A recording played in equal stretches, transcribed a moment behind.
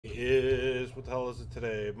What the hell is it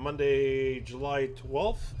today? Monday, July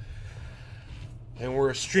 12th. And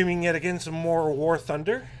we're streaming yet again some more War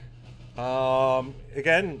Thunder.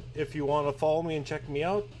 Again, if you want to follow me and check me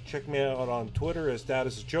out on Twitter as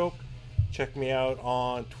DadIsaJoke. Check me out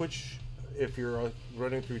on Twitch if you're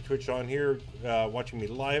running through Twitch on here, watching me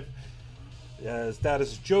live as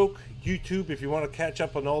DadIsaJoke. YouTube if you want to catch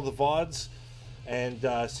up on all the VODs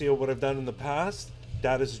and see what I've done in the past,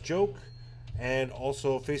 DadIsaJoke. And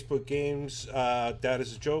also Facebook games,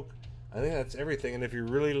 DadIsaJoke. I think that's everything. And if you're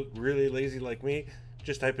really lazy like me,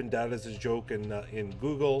 just type in DadIsaJoke in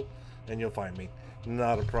Google and you'll find me.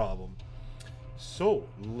 Not a problem. So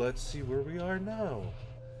let's see where we are now.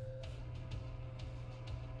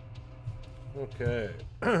 Okay.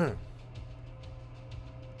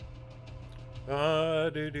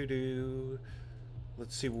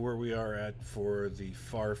 Let's see where we are at for the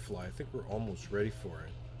Firefly. I think we're almost ready for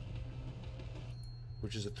it,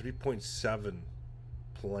 which is a 3.7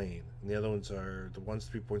 plane, and the other ones are the one's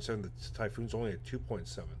 3.7. The Typhoon's only at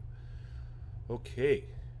 2.7. Okay,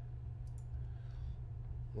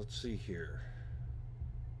 let's see here.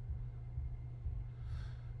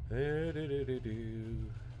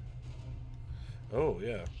 Oh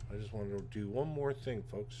yeah, I just wanted to do one more thing,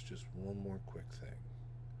 folks. Just one more quick thing.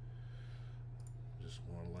 Just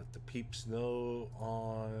want to let the peeps know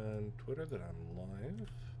on Twitter that I'm live.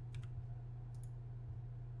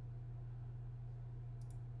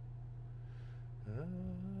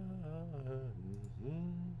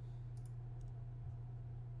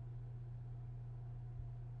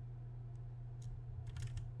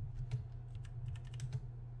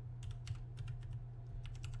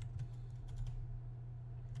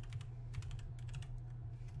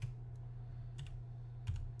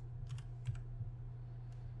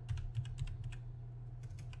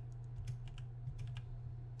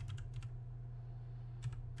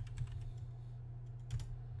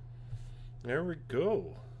 There we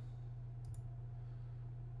go.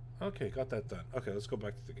 Okay, got that done. Okay, let's go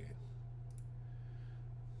back to the game.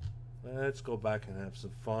 Let's go back and have some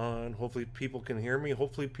fun. Hopefully people can hear me.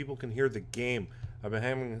 Hopefully people can hear the game. I've been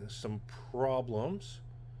having some problems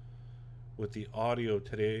with the audio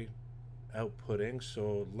today outputting,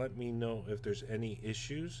 so let me know if there's any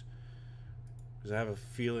issues, because I have a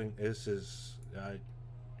feeling this is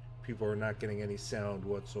people are not getting any sound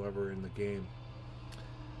whatsoever in the game.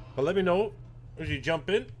 But let me know as you jump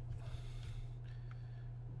in.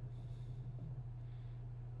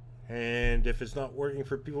 And if it's not working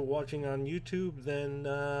for people watching on YouTube, then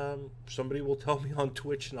somebody will tell me on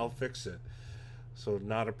Twitch and I'll fix it. So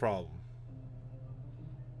not a problem.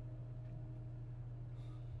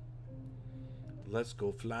 Let's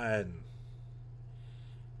go flying.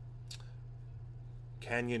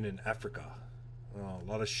 Canyon in Africa. Oh,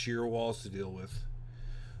 a lot of sheer walls to deal with.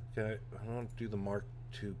 Okay, I want to do the Mark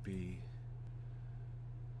to be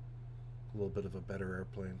a little bit of a better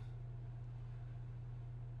airplane.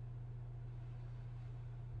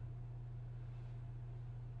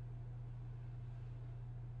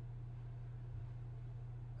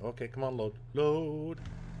 Okay, come on, load. Load.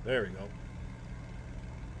 There we go.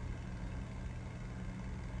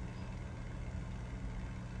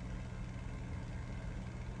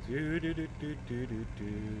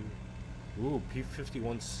 Ooh,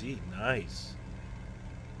 P-51C, nice.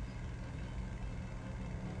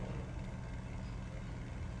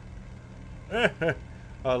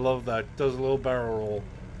 I love that. Does a little barrel roll.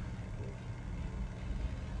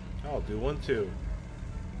 I'll do one too.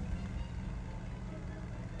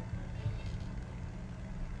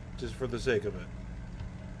 Just for the sake of it.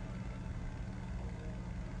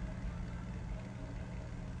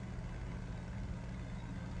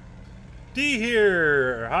 D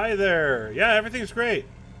here! Hi there! Yeah, everything's great.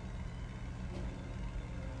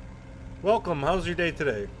 Welcome, how's your day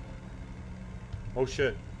today? Oh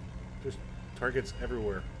shit. There's targets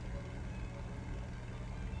everywhere.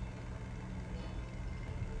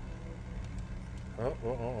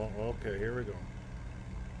 Oh, okay, here we go.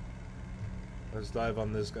 Let's dive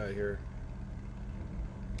on this guy here.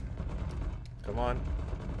 Come on.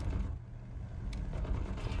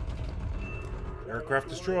 Aircraft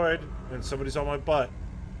destroyed, and somebody's on my butt.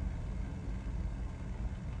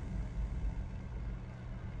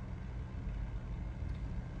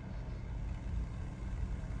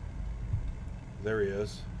 There he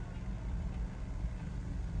is.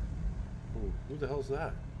 Ooh, who the hell's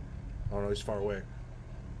that? Oh no, he's far away.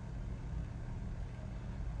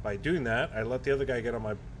 By doing that, I let the other guy get on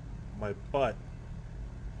my butt.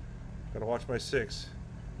 Gotta watch my six.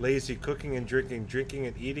 Lazy cooking and drinking, drinking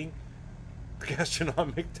and eating.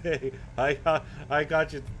 Gastronomic day. I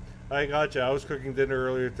got you. I gotcha. I was cooking dinner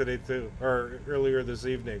earlier today too, or earlier this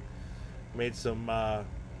evening. Made some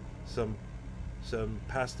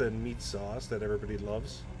pasta and meat sauce that everybody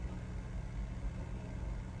loves.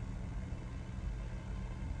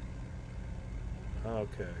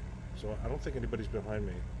 Okay, so I don't think anybody's behind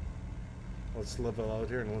me. Let's level out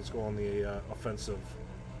here and let's go on the offensive.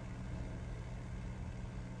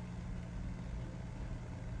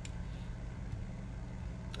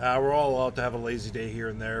 We're all allowed to have a lazy day here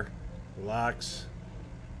and there. Relax.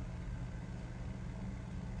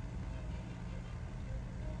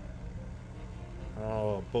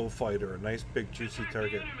 Oh, a bullfighter, a nice big juicy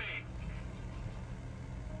target.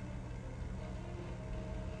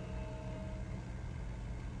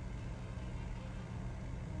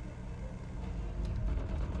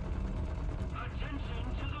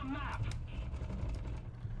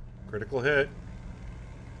 Critical hit.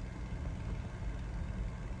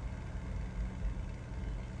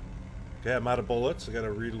 Okay, I'm out of bullets. I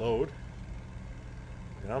gotta reload.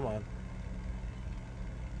 Come on.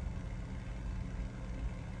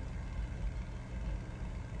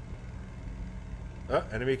 Oh,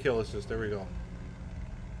 enemy kill assist. There we go.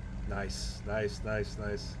 Nice, nice, nice,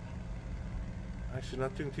 nice. Actually,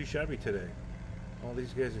 not doing too shabby today. All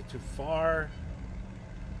these guys are too far.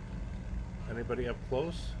 Anybody up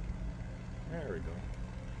close? There we go.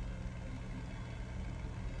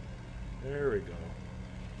 There we go.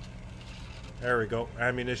 There we go.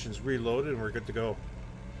 Ammunition's reloaded and we're good to go.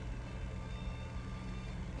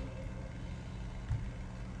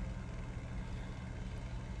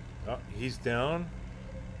 Oh, he's down.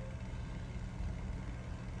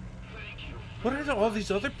 What are all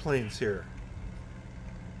these other planes here?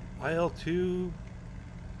 IL-2.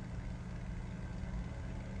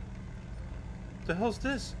 What the hell's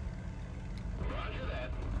this?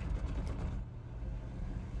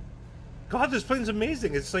 God, this plane's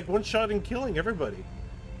amazing. It's like one shot and killing everybody.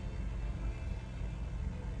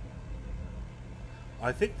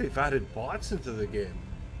 I think they've added bots into the game.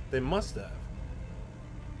 They must have.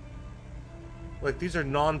 Like, these are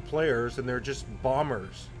non-players and they're just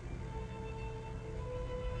bombers.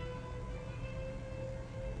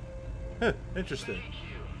 Huh, interesting.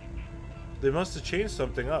 They must have changed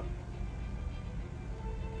something up.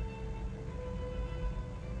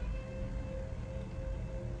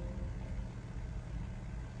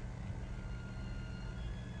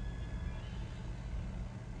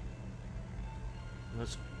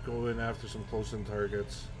 Let's go in after some close-in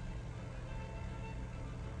targets.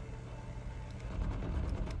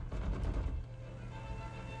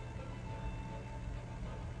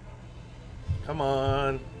 Come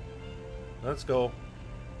on. Let's go.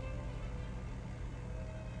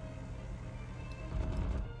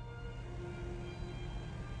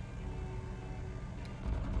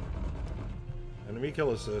 Enemy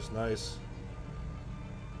kill assist. Nice.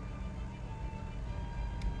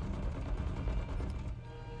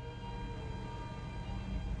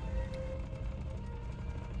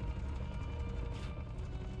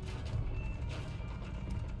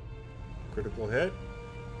 Critical hit.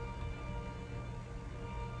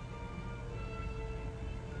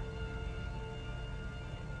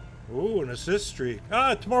 Ooh, an assist streak.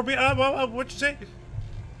 Ah, tomorrow be what'd you say?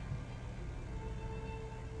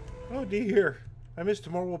 Oh dear. I miss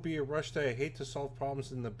tomorrow will be a rush day. I hate to solve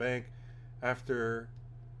problems in the bank after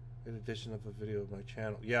an edition of a video of my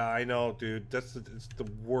channel. Yeah, I know, dude. It's the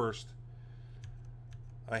worst.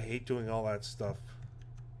 I hate doing all that stuff.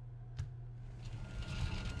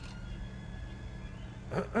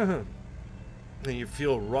 And you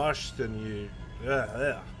feel rushed and you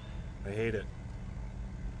I hate it.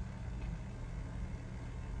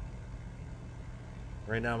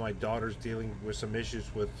 Right now my daughter's dealing with some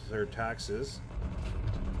issues with her taxes.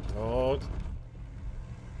 Oh,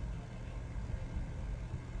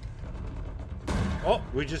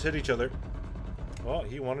 we just hit each other. Oh,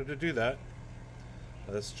 he wanted to do that.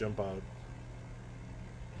 Let's jump out.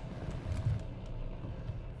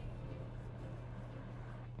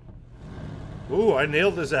 Ooh, I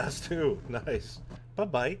nailed his ass too. Nice.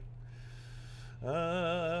 Bye-bye.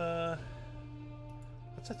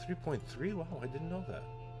 That's a 3.3? Wow, I didn't know that.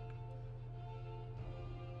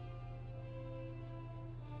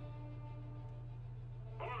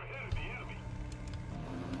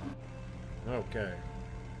 Okay.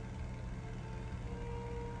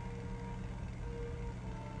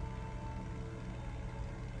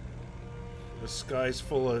 The sky's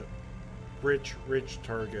full of rich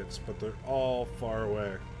targets, but they're all far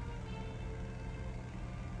away.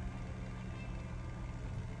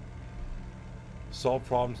 Solve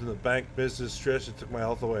problems in the bank, business, stress, it took my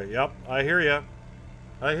health away. Yep, I hear ya.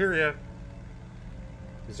 I hear ya.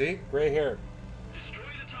 See? Gray hair. Destroy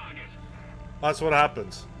the target. That's what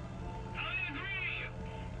happens. I agree.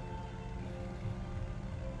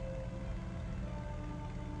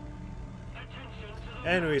 Attention to the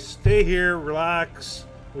Anyway, stay here, relax.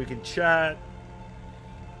 We can chat.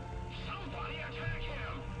 somebody attack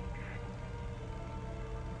him.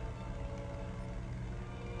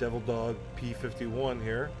 Devil Dog P51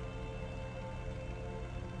 here.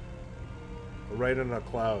 Right on a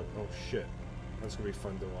cloud. Oh shit. That's gonna be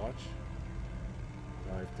fun to watch.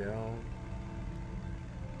 Dive down.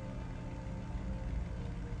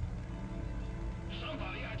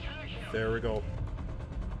 Somebody attack him. There we go.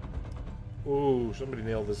 Ooh, somebody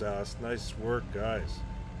nailed his ass. Nice work, guys.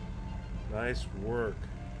 Nice work.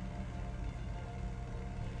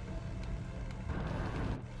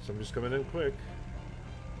 Somebody's coming in quick.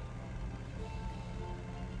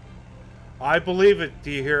 I believe it, do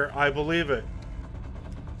you hear? I believe it.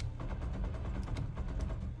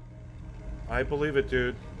 I believe it,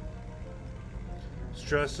 dude.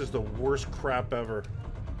 Stress is the worst crap ever.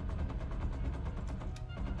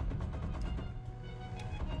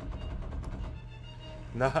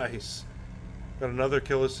 Nice. Got another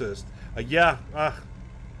kill assist. Yeah,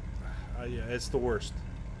 it's the worst.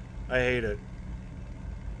 I hate it.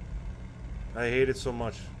 I hate it so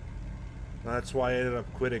much. That's why I ended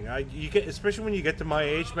up quitting. You get, especially when you get to my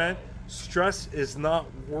age, man. Stress is not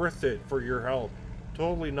worth it for your health.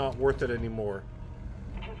 Totally not worth it anymore.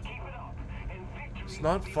 Just keep it up, and victory It's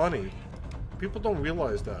not funny. People don't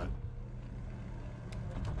realize that.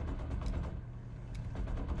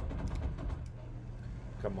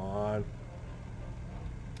 Come on.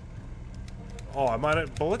 Oh, I'm out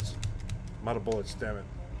of bullets? I'm out of bullets, damn it.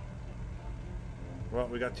 Well,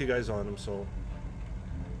 we got 2 guys on him, so...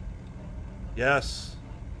 Yes.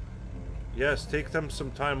 Yes, take them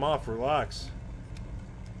some time off, relax.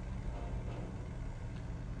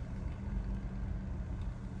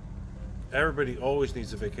 Everybody always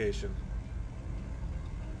needs a vacation.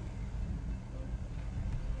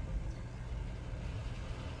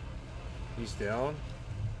 He's down.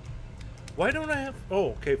 Why don't I have...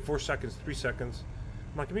 Oh, okay, 4 seconds, 3 seconds.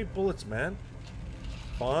 Come on, give me bullets, man.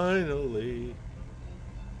 Finally.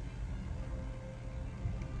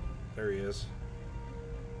 There he is.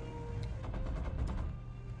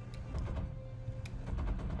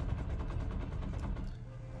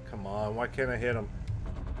 Come on, why can't I hit him?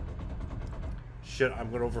 Shit, I'm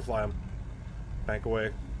gonna overfly him. Bank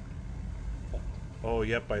away. Oh,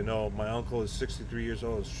 yep, I know. My uncle is 63 years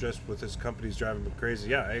old. It's just with his company's driving him crazy.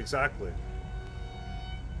 Yeah, exactly.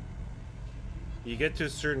 You get to a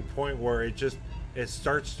certain point where it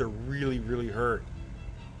starts to really, really hurt.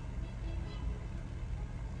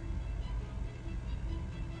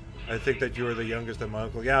 I think that you are the youngest of my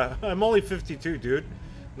uncle. Yeah, I'm only 52, dude.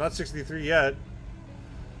 Not 63 yet.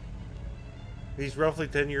 He's roughly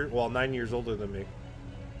 9 years older than me.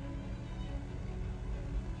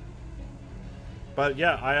 But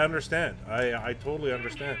yeah, I understand. I totally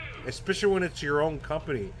understand. Especially when it's your own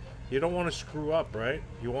company. You don't want to screw up, right?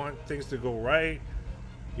 You want things to go right.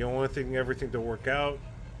 You don't want everything to work out.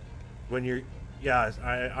 When you're... Yeah,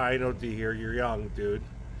 I know, D here. You're young, dude.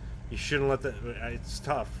 You shouldn't let that... It's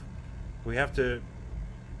tough. We have to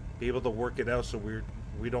be able to work it out so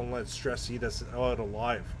we don't let stress eat us out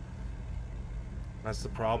alive. That's the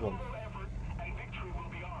problem. and victory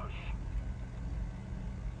will be ours.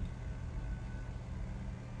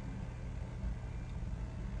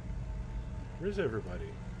 Where's everybody?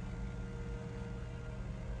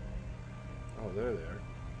 Oh, they're there.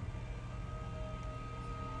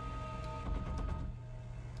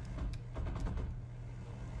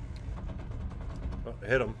 Oh,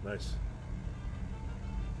 hit him. Nice.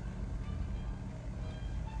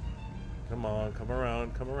 Come on, come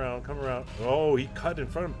around, come around, come around. Oh, he cut in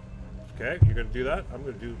front of me. Okay, you're gonna do that? I'm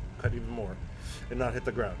gonna cut even more. And not hit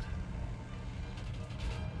the ground.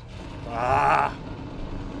 Ah!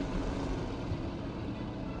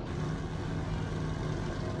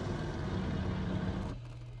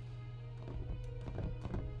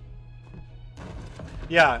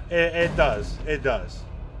 Yeah, it does. It does.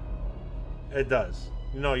 It does.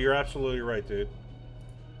 No, you're absolutely right, dude.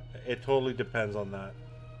 It totally depends on that.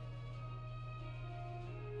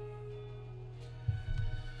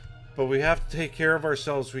 But we have to take care of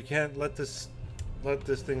ourselves. We can't let this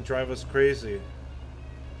thing drive us crazy.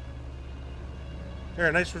 Here,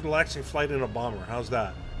 a nice relaxing flight in a bomber. How's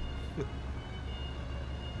that?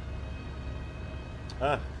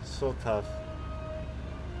 So tough.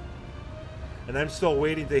 And I'm still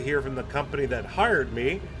waiting to hear from the company that hired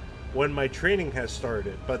me when my training has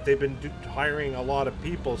started. But they've been hiring a lot of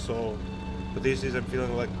people, so... But these days I'm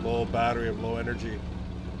feeling like low battery and low energy.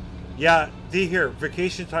 Yeah, D here.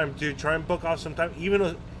 Vacation time, dude. Try and book off some time. Even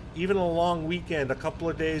a long weekend, a couple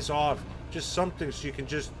of days off, just something so you can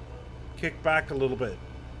just kick back a little bit.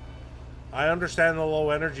 I understand the low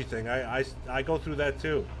energy thing. I go through that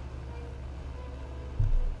too.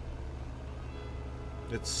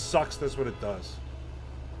 It sucks. That's what it does.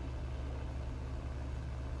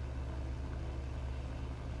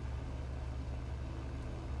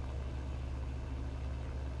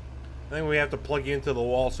 I think we have to plug you into the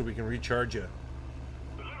wall so we can recharge you.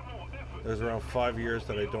 There's around 5 years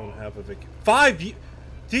that I don't have a vacation. 5 years?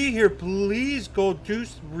 D here, please go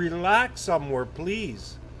relax somewhere,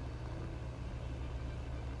 please.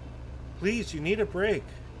 Please, you need a break.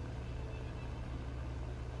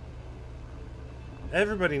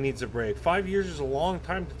 Everybody needs a break. 5 years is a long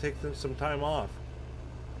time to take some time off.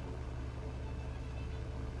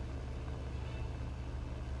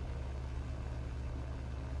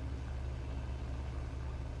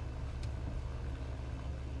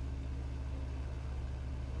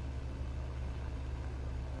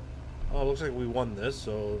 Oh, looks like we won this,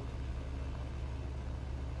 so...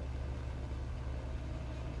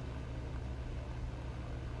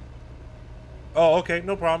 Oh, okay,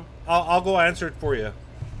 no problem. I'll go answer it for you.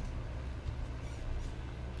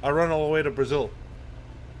 I'll run all the way to Brazil.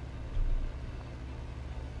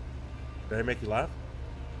 Did I make you laugh?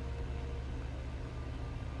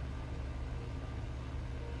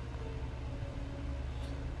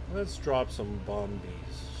 Let's drop some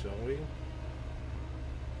bombies, shall we?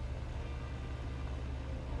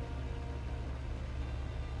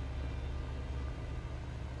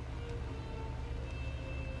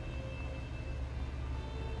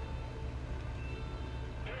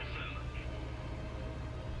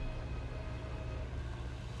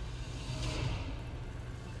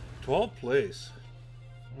 Place.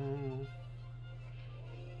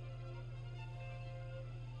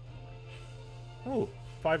 Oh,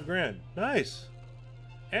 $5 grand. Nice.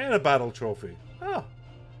 And a battle trophy. Oh.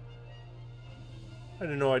 I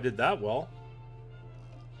didn't know I did that well.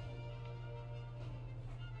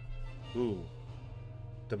 Ooh.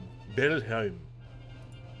 The Belheim.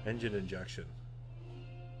 Engine injection.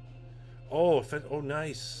 Oh, oh,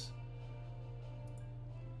 nice.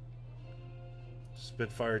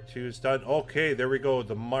 Spitfire 2 is done. Okay, there we go.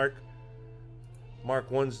 The Mark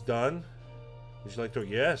 1's done. Would you like to?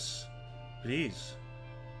 Yes, please.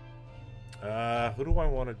 Who do I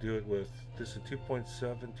want to do it with? This is 2.7,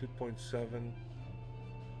 2.7.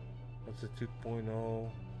 That's a 2.0.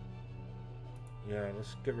 Yeah,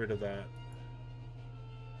 let's get rid of that.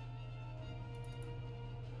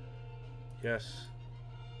 Yes.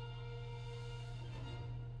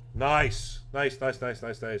 Nice.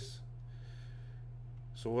 Nice.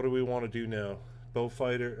 So what do we want to do now?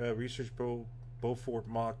 Bowfighter, research bow, Beaufort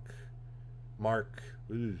Mark.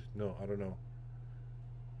 Ooh, no, I don't know.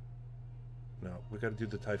 No, we got to do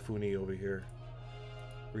the Typhoon over here.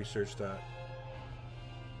 Research that.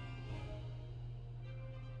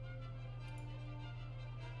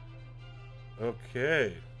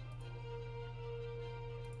 Okay.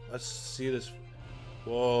 Let's see this.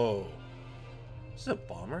 Whoa. This is a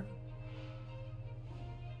bomber?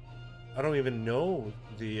 I don't even know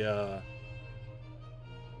the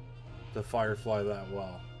Firefly that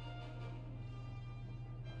well.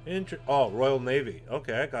 Oh, Royal Navy.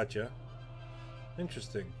 Okay, I gotcha.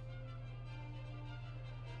 Interesting.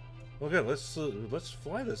 Okay, let's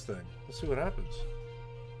fly this thing. Let's see what happens.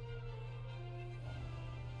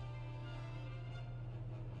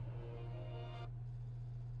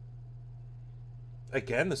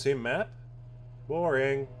 Again, the same map?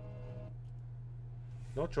 Boring.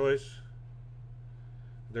 No choice.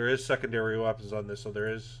 There is secondary weapons on this, so there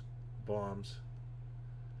is bombs.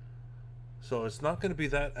 So it's not going to be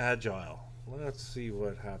that agile. Let's see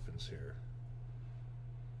what happens here.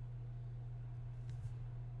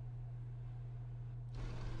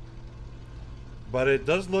 But it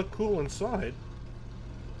does look cool inside.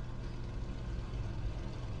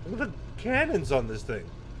 Look at the cannons on this thing.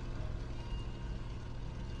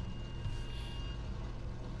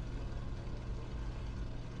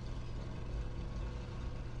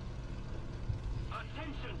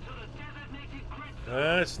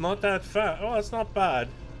 It's not that fast. Oh, it's not bad.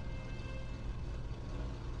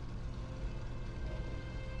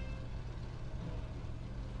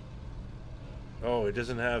 Oh, it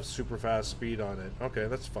doesn't have super fast speed on it. Okay,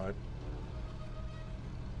 that's fine.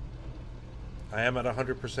 I am at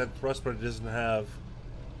 100% thrust, but it doesn't have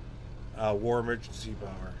war emergency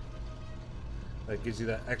power. That gives you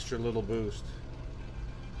that extra little boost.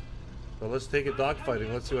 But let's take it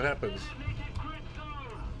dogfighting. Let's see what happens.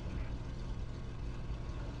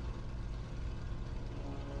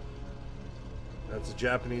 That's a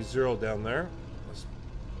Japanese Zero down there. Let's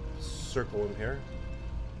circle him here.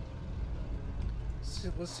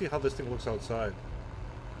 Let's see how this thing looks outside.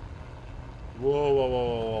 Whoa, whoa, whoa,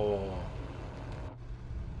 whoa, whoa, whoa.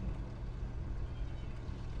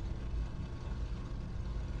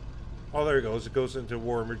 Oh, there it goes. It goes into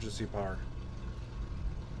war emergency power.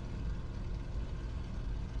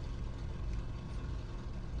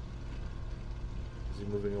 Is he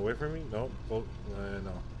moving away from me? No. Oh,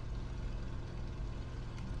 no.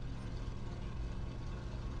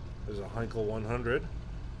 There's a Heinkel 100.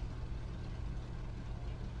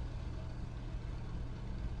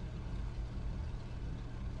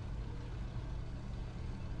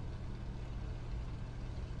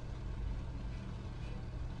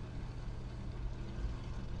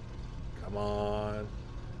 Come on.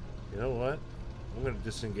 You know what? I'm going to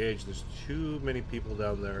disengage. There's too many people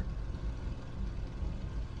down there.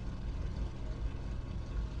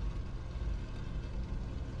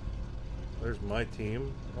 There's my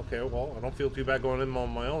team. Okay, well, I don't feel too bad going in on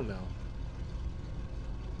my own now.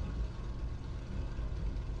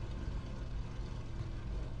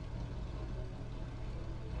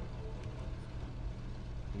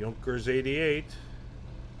 Junkers 88.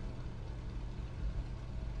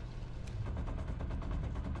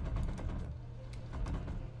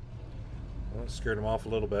 Well, scared him off a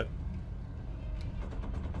little bit.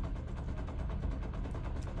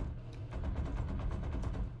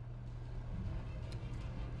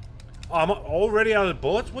 Oh, I'm already out of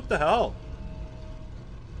bullets? What the hell?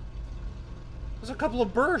 There's a couple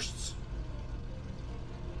of bursts.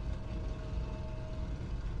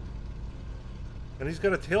 And he's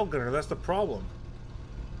got a tail gunner, that's the problem.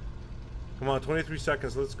 Come on, 23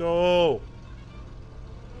 seconds, let's go!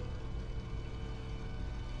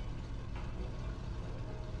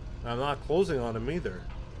 I'm not closing on him either.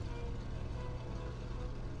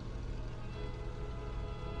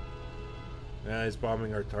 Yeah, he's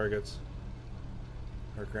bombing our targets.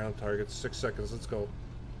 Our ground targets. 6 seconds, let's go.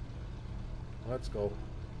 Let's go.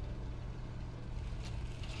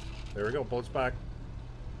 There we go, bullets back.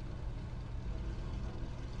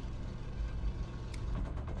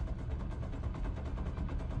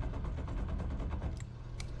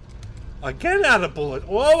 Again out of bullet.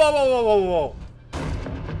 Whoa, whoa, whoa, whoa, whoa,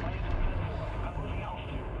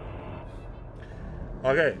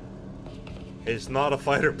 whoa. Okay. It's not a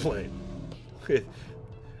fighter plane.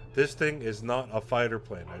 This thing is not a fighter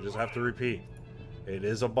plane. I just have to repeat. It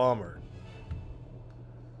is a bomber.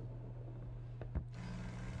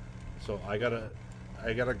 So I gotta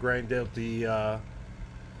grind out the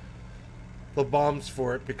bombs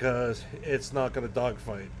for it because it's not gonna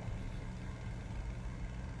dogfight.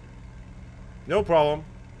 No problem.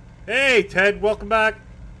 Hey, Ted, welcome back.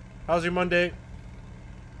 How's your Monday?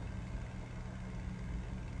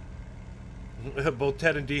 Both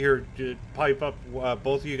Ted and D here pipe up.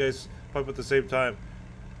 Both of you guys pipe up at the same time.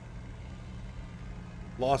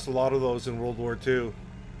 Lost a lot of those in World War II.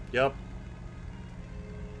 Yep.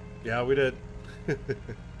 Yeah, we did.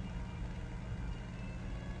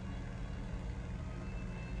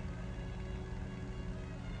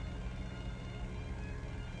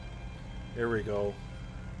 Here we go.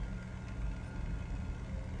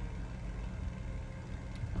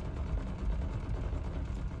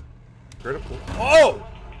 Critical. Oh!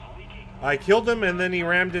 I killed him and then he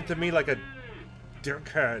rammed into me like a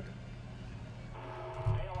dickhead.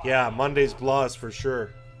 Yeah, Monday's Bloss for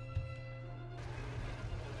sure.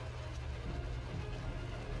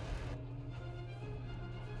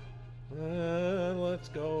 Let's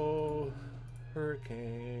go.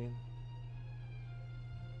 Hurricane.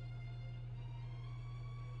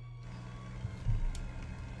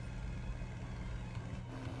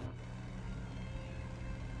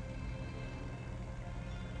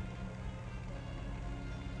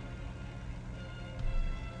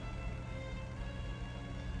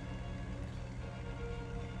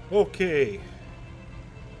 Okay.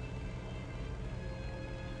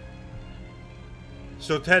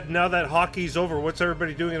 So Ted, now that hockey's over, what's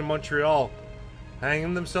everybody doing in Montreal?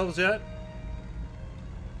 Hanging themselves yet?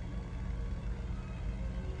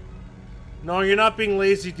 No, you're not being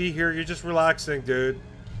lazy, D here. You're just relaxing, dude.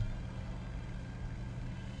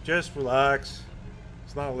 Just relax.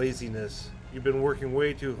 It's not laziness. You've been working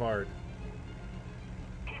way too hard.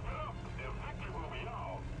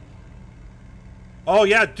 Oh,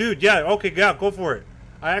 yeah, dude, yeah, okay, yeah, go for it.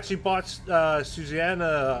 I actually bought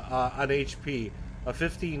Susanna an HP, a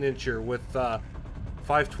 15-incher with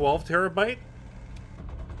 512 terabyte.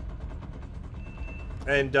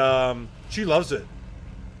 And she loves it.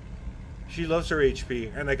 She loves her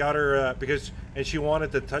HP, and I got her, and she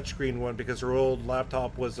wanted the touchscreen one because her old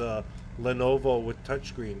laptop was a Lenovo with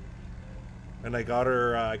touchscreen, and I got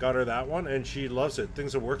her that one, and she loves it.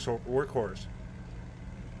 Thing's a workhorse.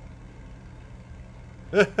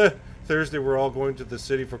 Thursday, we're all going to the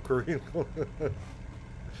city for Korean.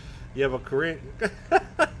 Yeah, but Korean.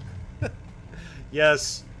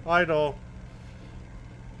 Yes, I know.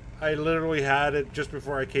 I literally had it just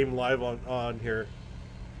before I came live on here.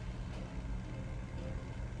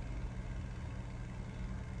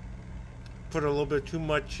 Put a little bit too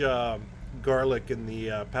much garlic in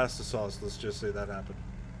the pasta sauce. Let's just say that happened.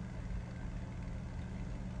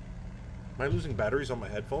 Am I losing batteries on my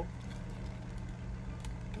headphone?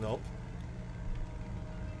 No.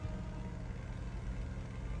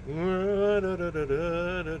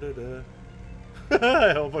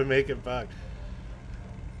 I hope I make it back.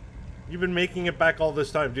 You've been making it back all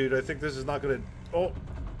this time, dude. I think this is not gonna... Oh!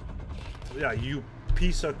 Yeah, you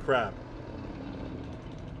piece of crap.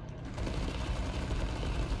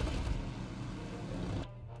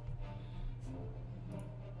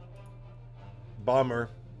 Bomber.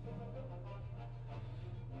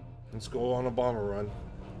 Let's go on a bomber run.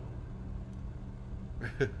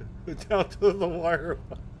 Down to the wire.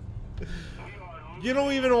 You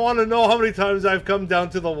don't even want to know how many times I've come down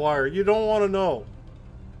to the wire. You don't want to know.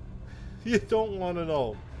 You don't want to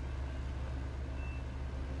know.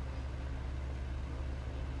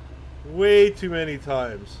 Way too many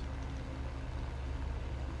times.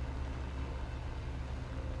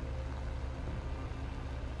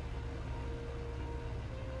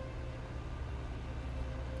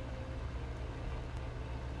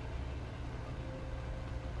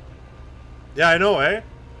 Yeah, I know, eh?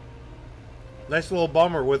 Nice little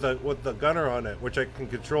bomber with the gunner on it, which I can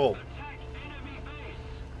control.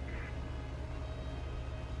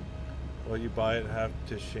 Will you buy it? Have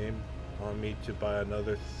to shame on me to buy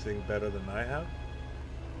another thing better than I have?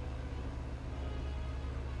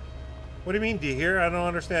 What do you mean, D here? I don't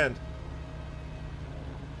understand.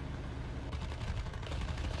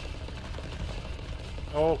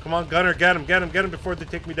 Oh, come on, gunner, get him before they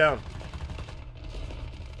take me down.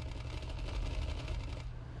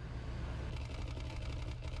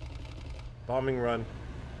 Bombing run.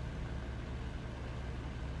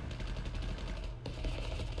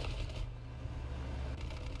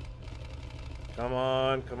 Come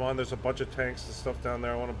on, come on. There's a bunch of tanks and stuff down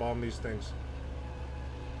there. I want to bomb these things.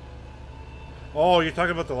 Oh, you're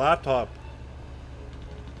talking about the laptop.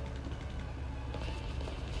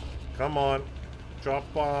 Come on. Drop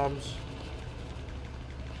bombs.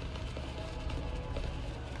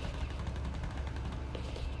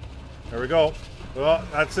 There we go. Well,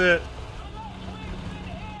 that's it.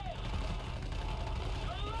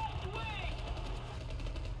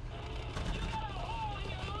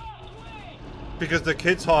 Because the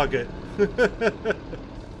kids hog it.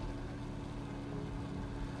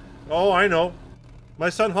 Oh, I know. My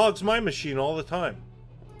son hogs my machine all the time.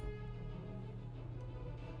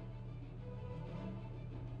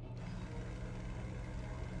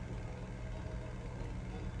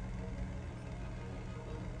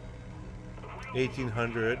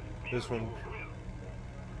 $1,800. This one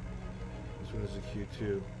is a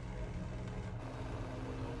Q2.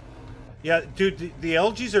 Yeah, dude, the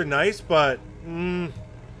LGs are nice, but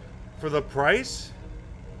for the price,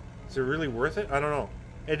 is it really worth it? I don't know.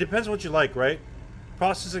 It depends what you like, right?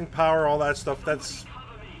 Processing power, all that stuff, that's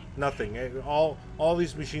nothing. All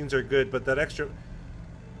these machines are good, but that extra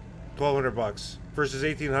 $1,200 versus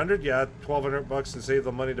 $1,800, yeah, $1,200 and save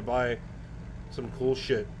the money to buy some cool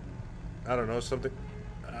shit. I don't know, something.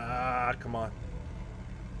 Ah, come on.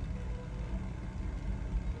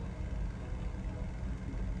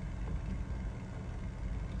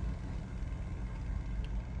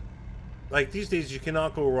 Like these days, you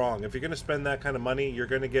cannot go wrong. If you're gonna spend that kind of money, you're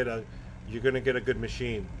gonna get a good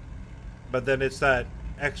machine. But then it's that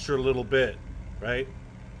extra little bit, right?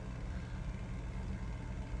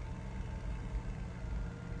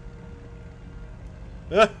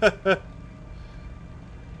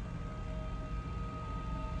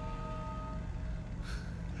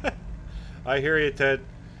 I hear you, Ted.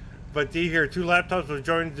 But D here, 2 laptops were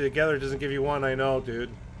joined together doesn't give you one. I know, dude.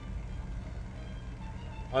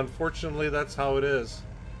 Unfortunately, that's how it is.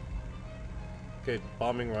 Okay,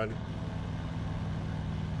 bombing run.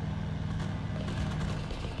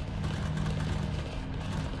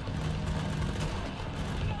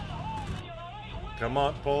 Come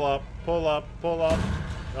on, pull up, pull up, pull up.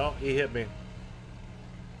 Oh, he hit me.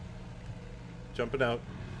 Jumping out.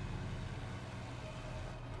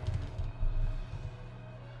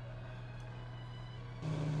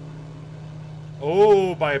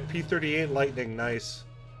 Oh, by a P-38 Lightning, nice.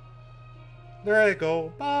 There I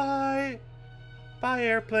go. Bye. Bye,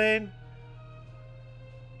 airplane.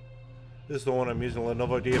 This is the one I'm using,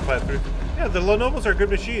 Lenovo D530. Yeah, the Lenovos are good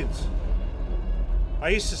machines. I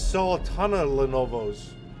used to sell a ton of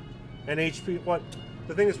Lenovos. And HP, what?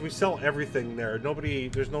 The thing is, we sell everything there.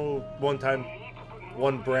 There's no one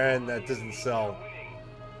brand that doesn't sell.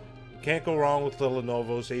 You can't go wrong with the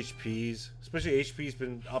Lenovos, HPs. Especially HP's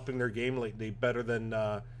been upping their game lately, better than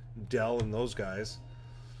Dell and those guys.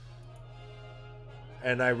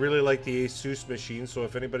 And I really like the Asus machines, so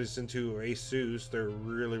if anybody's into Asus, they're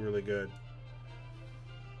really, really good.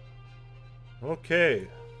 Okay.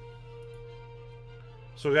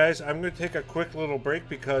 So guys, I'm going to take a quick little break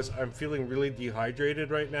because I'm feeling really dehydrated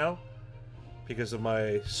right now because of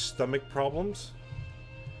my stomach problems.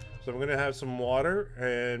 So I'm going to have some water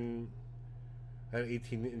and an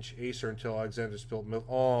 18-inch Acer until Alexander spilled milk.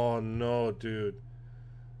 Oh no, dude.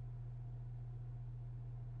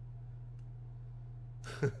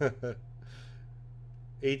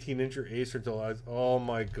 18-inch Acer until I... Oh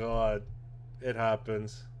my god. It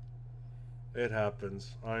happens. It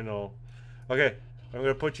happens. I know. Okay. I'm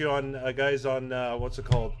going to put you on, guys, on, what's it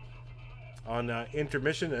called? On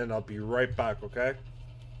intermission, and I'll be right back, okay?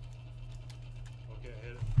 Okay,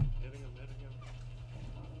 hitting him.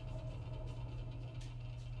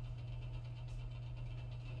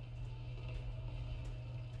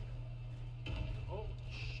 Oh,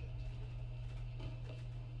 shit.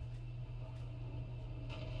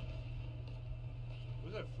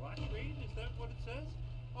 Was that flash raid? Is that what it says?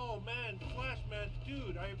 Oh, man, flash, man.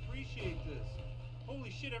 Dude, I appreciate this. Holy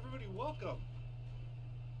shit, everybody, welcome!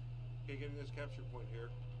 Okay, getting this capture point here.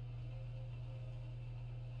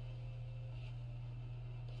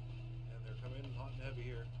 And they're coming in hot and heavy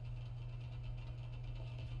here.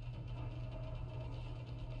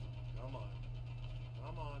 Come on.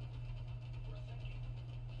 Come on.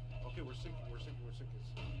 Okay, we're sinking.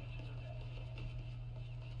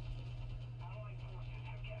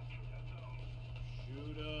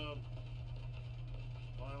 Shoot him.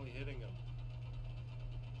 Finally hitting him.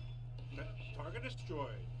 Target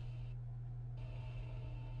destroyed.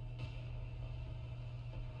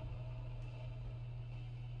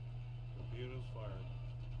 Torpedoes fired.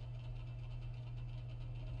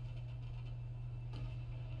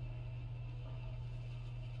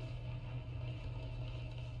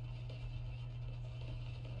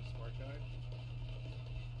 Smart guy.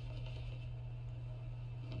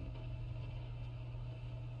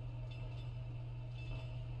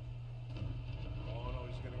 Oh no,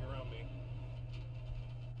 he's getting around me.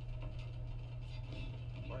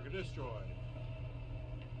 Target destroyed.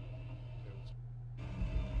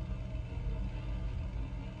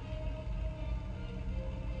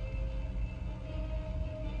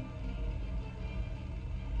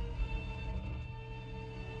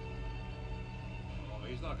 Oh,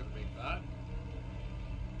 he's not going to make that.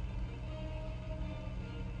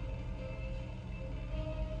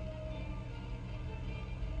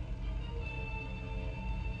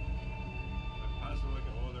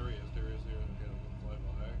 Oh, there he is. Okay, I'm going to fly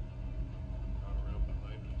by. Got around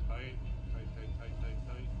behind him tight.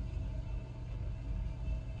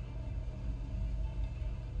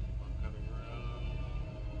 Keep on coming around.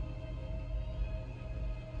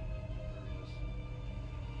 There he is.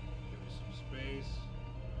 Give me some space.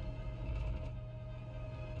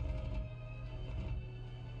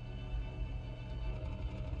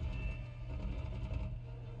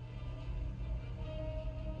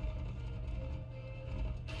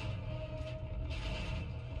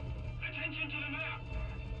 Attention to the map.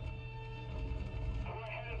 We're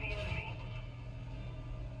ahead of the enemy.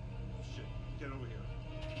 Shit, get over here.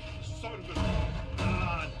 Son of a...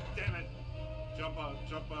 Ah, damn it. Jump out.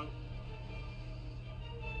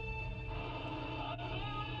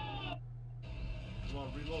 Come on,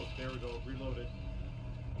 reload. There we go, reload it.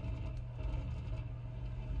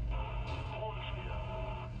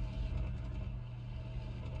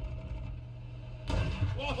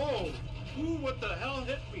 Whoa! Ooh, what the hell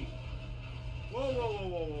hit me?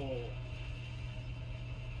 Whoa.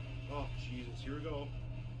 Oh, Jesus, here we go.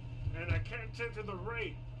 And I can't take to the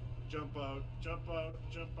right. Jump out.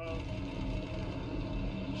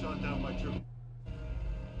 Shot down by troop.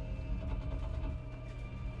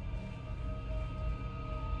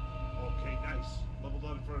 Okay, nice. Leveled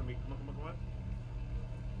out in front of me. Come on.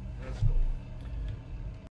 Let's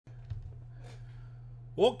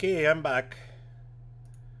go. Okay, I'm back.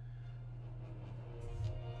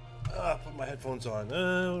 Put my headphones on.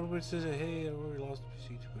 What says it? Hey, I already lost the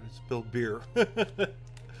PC, but it spilled beer.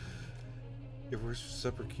 It works for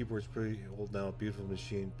separate keyboards. Pretty old now. Beautiful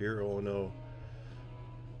machine. Beer. Oh no.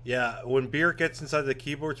 Yeah, when beer gets inside the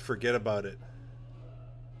keyboards, forget about it.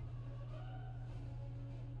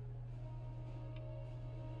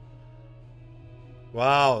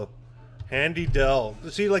 Wow. Handy Dell.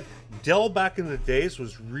 See, like, Dell back in the days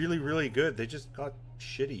was really, really good. They just got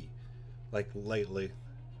shitty, like, lately.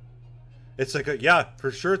 It's like yeah, for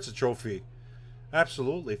sure it's a trophy.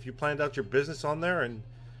 Absolutely. If you planned out your business on there and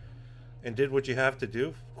did what you have to do,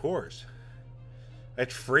 of course.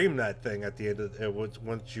 I'd frame that thing at the end of it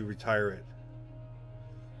once you retire it.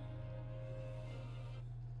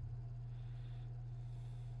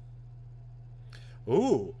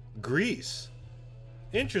 Ooh, Greece.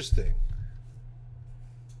 Interesting.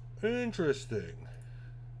 Interesting.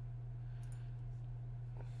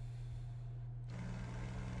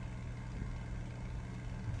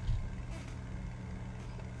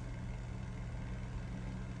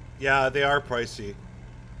 Yeah, they are pricey.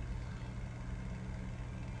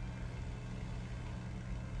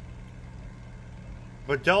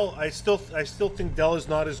 But Dell, I still think Dell is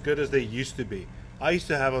not as good as they used to be. I used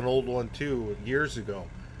to have an old one too years ago,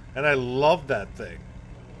 and I loved that thing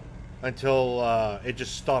until it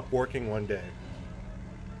just stopped working one day.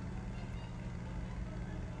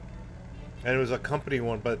 And it was a company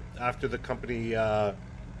one, but after the company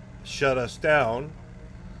shut us down,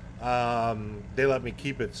 they let me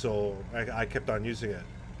keep it, so I kept on using it.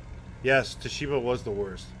 Yes, Toshiba was the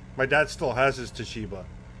worst. My dad still has his Toshiba.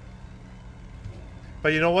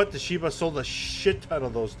 But you know what? Toshiba sold a shit ton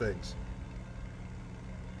of those things.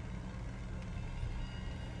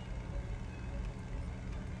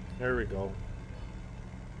 There we go.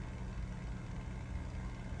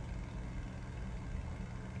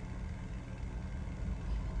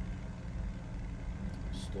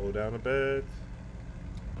 Slow down a bit.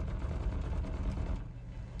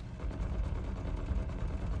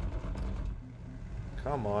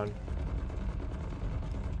 Come on.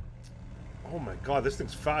 Oh my god, this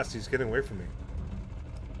thing's fast. He's getting away from me.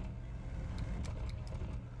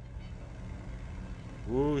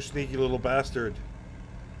 Ooh, sneaky little bastard.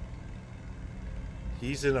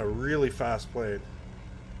 He's in a really fast plane.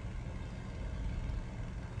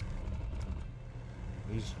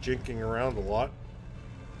 He's jinking around a lot.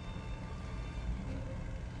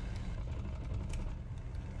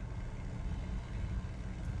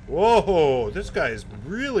 Whoa, this guy is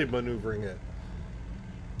really maneuvering it.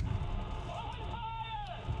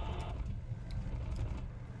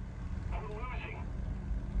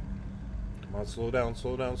 Come on, slow down,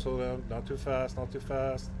 slow down, slow down. Not too fast, not too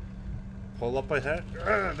fast. Pull up ahead.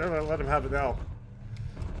 Let him have it now.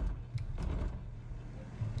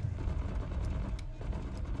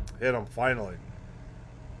 Hit him, finally.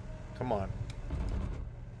 Come on.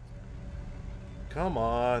 Come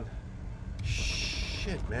on.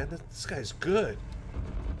 Shit, man, this guy's good.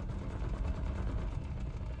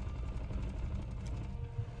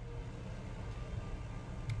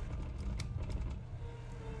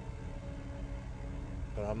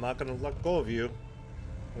 But I'm not gonna let go of you.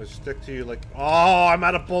 I'm gonna stick to you like... Oh, I'm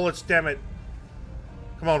out of bullets, damn it.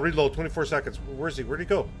 Come on, reload, 24 seconds. Where's he? Where'd he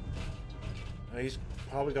go? He's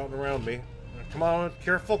probably gotten around me. Come on,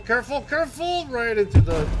 careful, careful, careful! Right into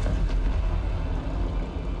the...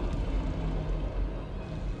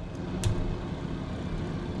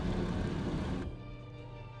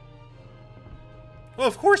 Well,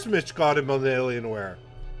 of course Mitch got him on the Alienware.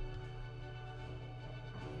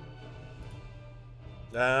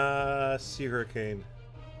 Sea Hurricane.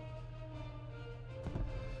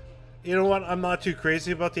 You know what? I'm not too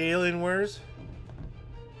crazy about the Alienwares.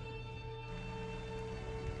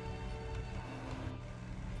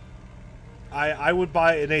 I would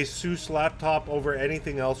buy an Asus laptop over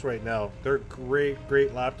anything else right now. They're great,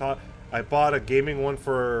 great laptop. I bought a gaming one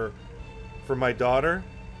for my daughter.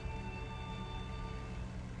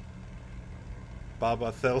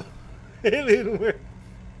 Baba Thel Alienware.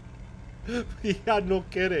 Yeah, no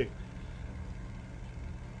kidding.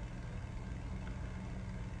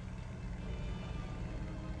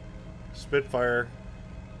 Spitfire.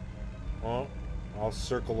 Oh, I'll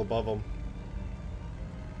circle above them.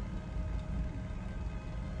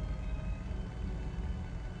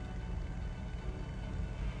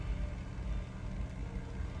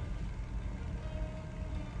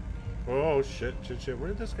 Oh shit, shit, shit. Where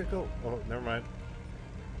did this guy go? Oh, never mind.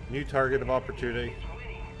 New target of opportunity.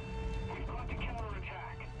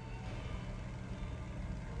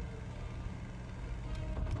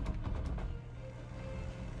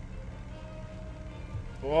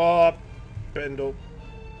 Oh, Bendo.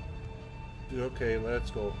 Okay,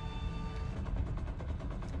 let's go.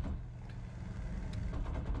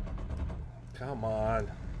 Come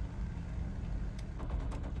on.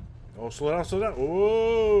 Oh, slow down, slow down.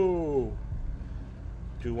 Whoa!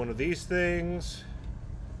 Do one of these things.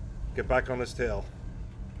 Get back on his tail.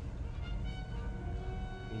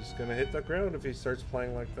 He's gonna hit the ground if he starts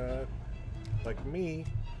playing like that. Like me.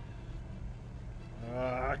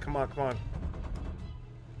 Come on, come on.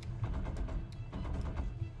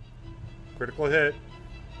 Critical hit.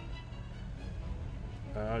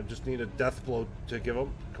 Just need a death blow to give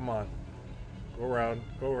him. Come on. Go around,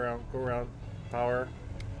 go around, go around. Power.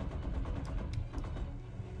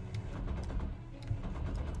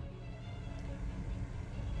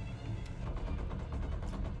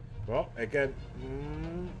 Well, again,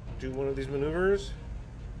 do one of these maneuvers.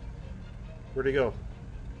 Where'd he go?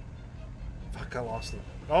 Fuck, I lost him.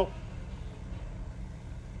 Oh!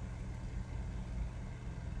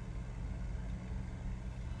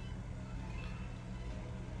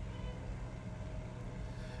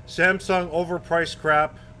 Samsung overpriced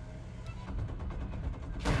crap.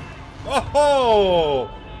 Oh!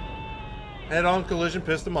 Head-on collision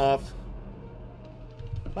pissed him off.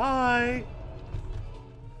 Bye!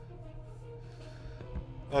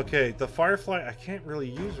 Okay, the Firefly I can't really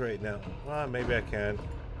use right now. Maybe I can.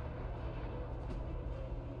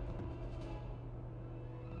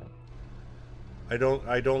 I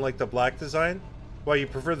don't like the black design. Why, you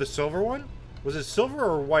prefer the silver one? Was it silver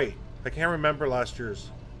or white? I can't remember last year's.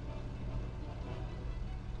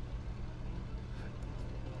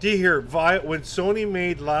 D here, when Sony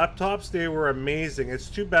made laptops, they were amazing. It's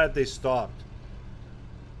too bad they stopped.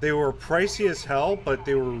 They were pricey as hell, but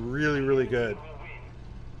they were really, really good.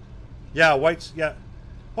 Yeah, whites, yeah.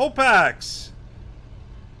 Opax!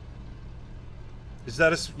 Is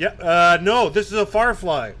that a... Yeah, no, this is a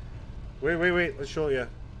Firefly. Wait, let's show you.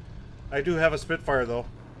 I do have a Spitfire, though.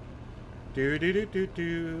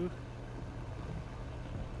 Do.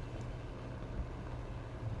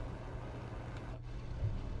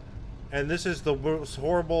 And this is the most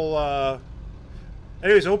horrible,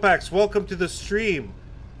 Anyways, Opax, welcome to the stream.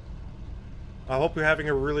 I hope you're having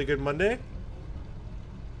a really good Monday.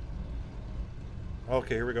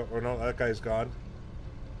 Okay, here we go. Oh no, that guy's gone.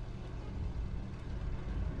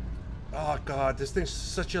 Oh god, this thing's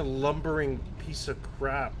such a lumbering piece of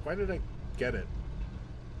crap. Why did I get it?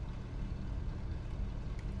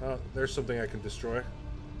 Oh, there's something I can destroy.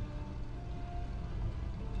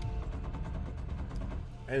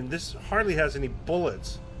 And this hardly has any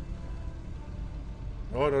bullets.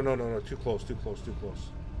 Oh, no. Too close. Let's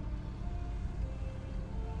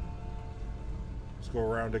go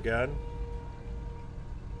around again.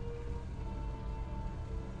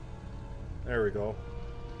 There we go.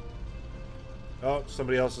 Oh,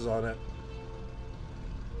 somebody else is on it.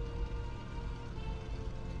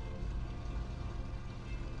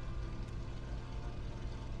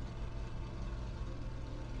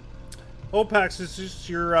 Opax, is this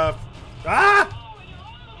your, Ah!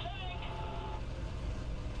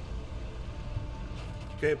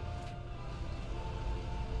 Okay.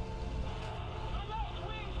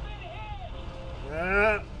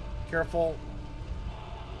 Careful.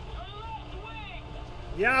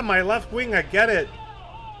 Yeah, my left wing, I get it.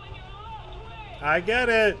 I get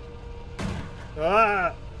it.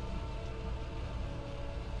 Ah!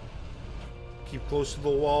 Keep close to the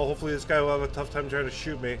wall. Hopefully this guy will have a tough time trying to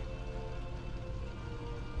shoot me.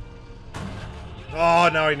 Oh,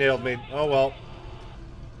 now he nailed me. Oh well.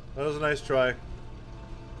 That was a nice try.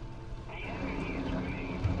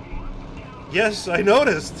 Yes, I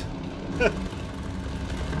noticed.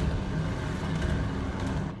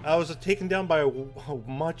 I was taken down by a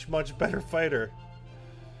much better fighter.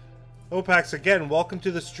 Opax, again, welcome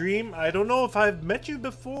to the stream. I don't know if I've met you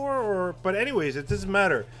before, but anyways, it doesn't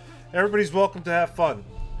matter. Everybody's welcome to have fun.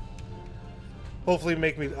 Hopefully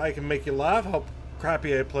I can make you laugh how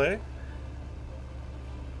crappy I play.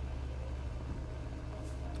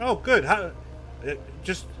 Oh, good.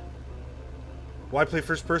 Why play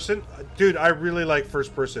first person? Dude, I really like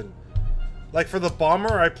first person. Like for the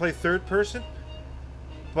bomber, I play third person.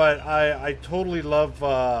 But I totally love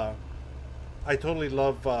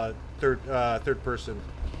third person.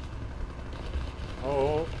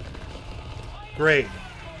 Oh, great.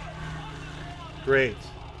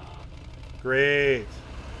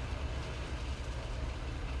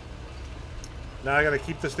 Now I gotta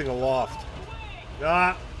keep this thing aloft.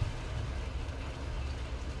 Ah!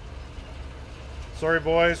 Sorry,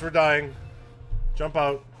 boys, we're dying. Jump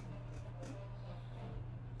out.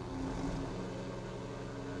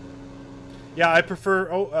 Yeah, I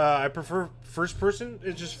prefer first person.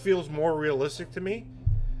 It just feels more realistic to me.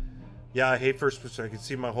 Yeah, I hate first person. I can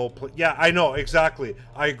see my whole yeah, I know, exactly.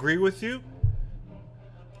 I agree with you.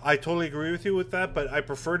 I totally agree with you with that, but I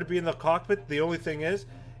prefer to be in the cockpit. The only thing is,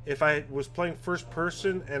 if I was playing first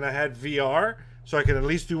person and I had VR, so I can at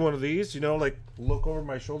least do one of these, you know, like look over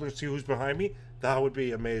my shoulder and see who's behind me, that would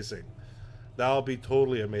be amazing. That'll be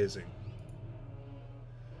totally amazing.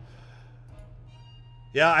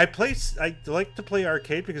 Yeah, I like to play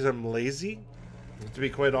arcade because I'm lazy, to be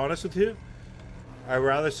quite honest with you. I'd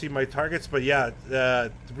rather see my targets, but yeah,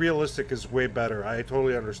 realistic is way better. I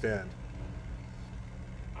totally understand.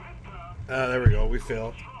 There we go, we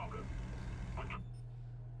failed.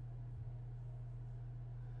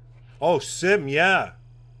 Oh, Sim, yeah.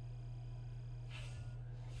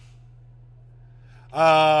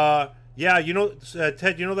 Yeah, you know,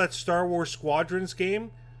 Ted, you know that Star Wars Squadrons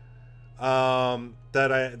game?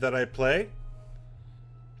 That I play.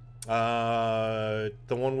 The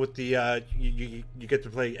one with the you get to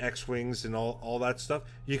play X-wings and all that stuff.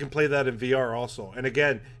 You can play that in VR also. And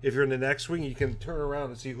again, if you're in an X-wing, you can turn around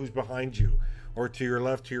and see who's behind you, or to your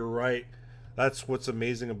left, to your right. That's what's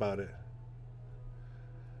amazing about it.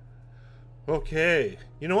 Okay,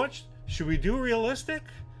 you know what? Should we do realistic?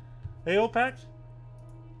 Hey, OPAC?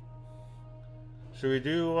 Should we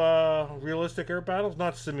do realistic air battles?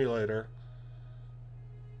 Not simulator.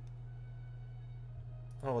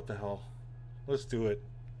 Oh, what the hell? Let's do it.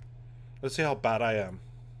 Let's see how bad I am.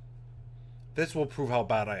 This will prove how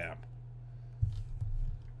bad I am.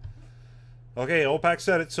 Okay, OPAC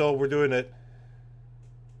said it, so we're doing it.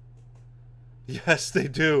 Yes, they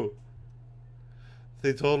do.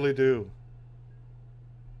 They totally do.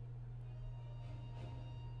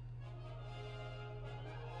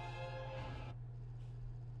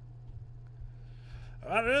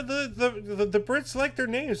 The Brits like their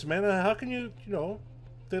names, man. How can you know,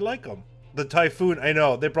 they like them. The Typhoon, I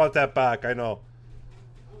know. They brought that back, I know.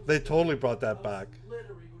 They totally brought that back.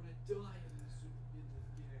 Literally gonna die in this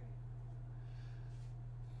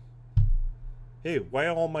game. Hey, why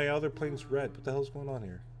are all my other planes red? What the hell's going on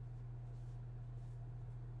here?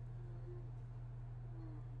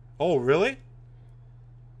 Oh, really?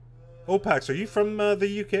 Opax, are you from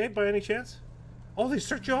the UK by any chance? Oh, they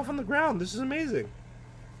start you off on the ground. This is amazing.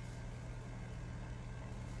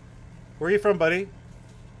 Where are you from, buddy?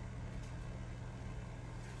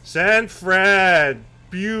 San Fran.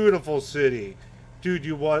 Beautiful city. Dude,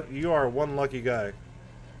 you are one lucky guy.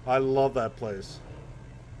 I love that place.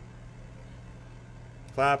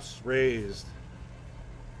 Flaps raised.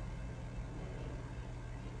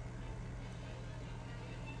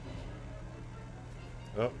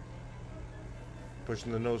 Oh.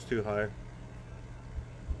 Pushing the nose too high.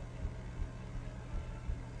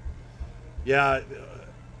 Yeah.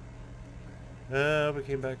 We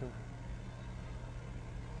came back.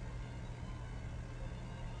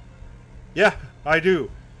 Yeah, I do.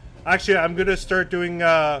 Actually, I'm gonna start doing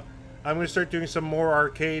some more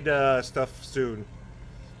arcade stuff soon.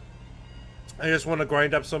 I just want to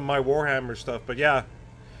grind up some of my Warhammer stuff, but yeah.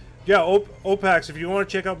 Yeah, Opax, if you want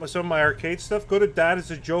to check out some of my arcade stuff, go to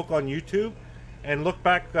DadIsaJoke on YouTube and look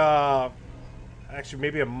back actually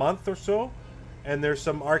maybe a month or so, and there's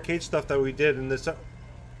some arcade stuff that we did in this. What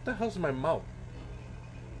the hell's in my mouth?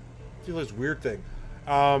 I feel this weird thing.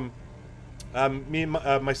 My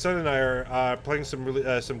son and I are playing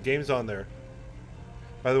some games on there.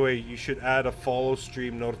 By the way, you should add a follow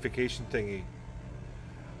stream notification thingy.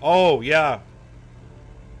 Oh yeah.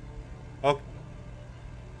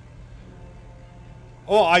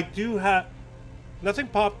 Oh, I do have. Nothing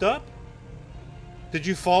popped up. Did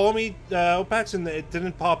you follow me, Opax, and it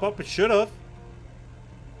didn't pop up? It should have.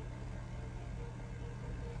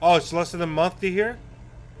 Oh, it's less than a month to here?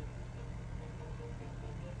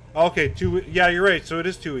 Okay, 2 weeks. Yeah, you're right. So it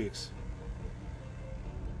is 2 weeks.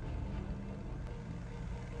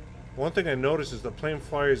 One thing I noticed is the plane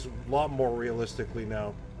flies a lot more realistically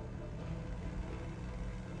now.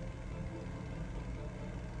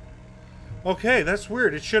 Okay, that's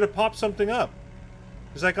weird. It should have popped something up.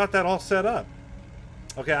 Because I got that all set up.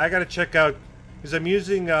 Okay, I gotta check out... Because I'm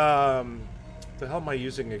using, the hell am I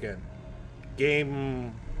using again?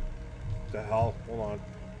 Game... The hell? Hold on.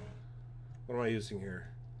 What am I using here?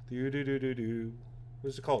 What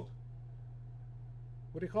is it called?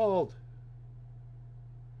 What are you called?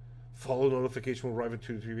 Follow notification will arrive in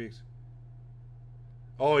 2 to 3 weeks.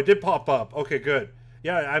 Oh, it did pop up. Okay, good.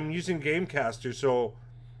 Yeah, I'm using Gamecaster, so...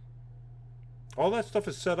 All that stuff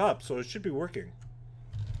is set up, so it should be working.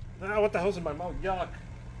 Ah, what the hell's in my mouth? Yuck.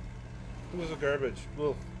 It was a garbage.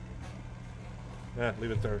 Ugh. Yeah,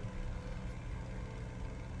 leave it there.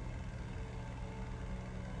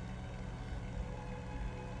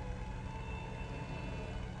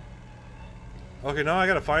 Okay, now I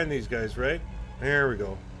gotta find these guys, right? There we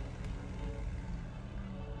go.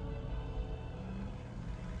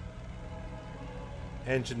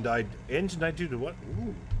 Engine died. Engine died due to what?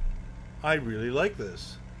 Ooh. I really like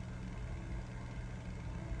this.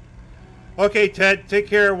 Okay, Ted, take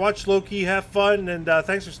care. Watch Loki, have fun, and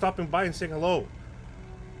thanks for stopping by and saying hello.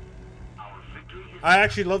 I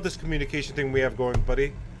actually love this communication thing we have going,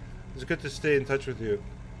 buddy. It's good to stay in touch with you.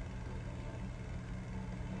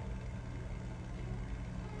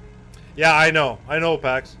 Yeah, I know,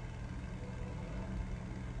 Pax.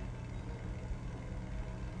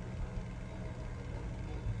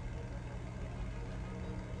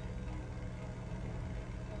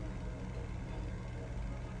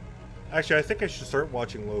 Actually, I think I should start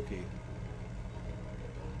watching Loki.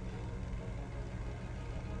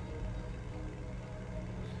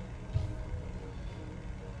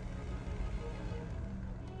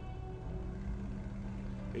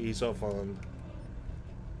 He's off on.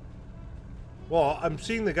 Well, I'm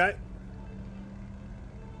seeing the guy.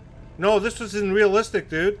 No, this was in realistic,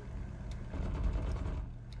 dude.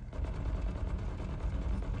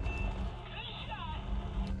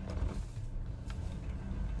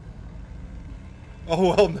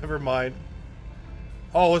 Oh well, never mind.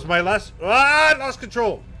 Oh, it was my last. Ah, I lost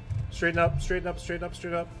control. Straighten up, straighten up, straighten up,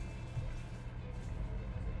 straighten up.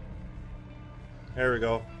 There we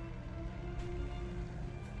go.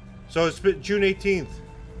 So it's been June 18th.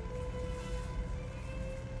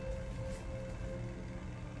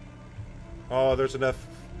 Oh, there's an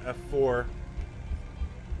F4.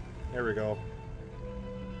 There we go.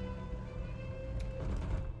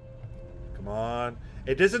 Come on.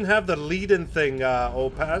 It doesn't have the lead-in thing,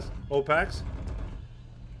 Opax,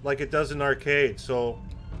 like it does in arcade, so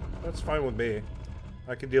that's fine with me.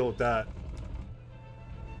 I can deal with that.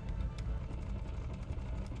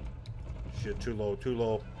 Shit, too low, too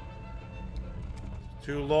low.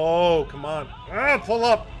 Too low, come on. Ah, pull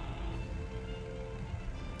up!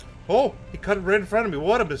 Oh, he cut it right in front of me.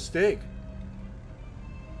 What a mistake.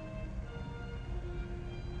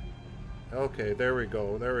 Okay, there we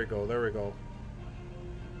go, there we go, there we go.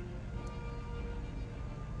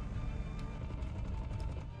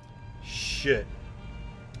 Shit.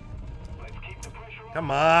 Come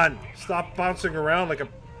on! Stop bouncing around like a...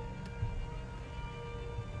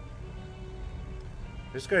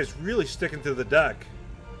 This guy's really sticking to the deck.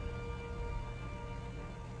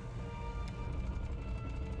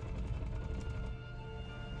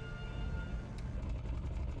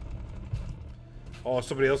 Oh,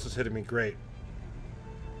 somebody else is hitting me. Great.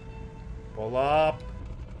 Pull up.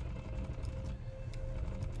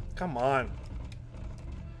 Come on.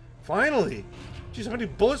 Finally! Jeez, how many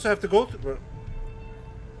bullets do I have to go through?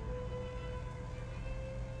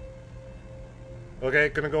 Okay,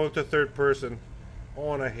 gonna go into third person.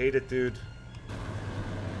 Oh, and I hate it, dude.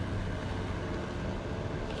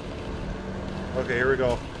 Okay, here we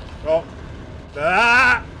go. Oh.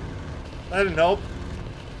 Ah! That didn't help.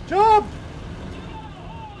 Jump!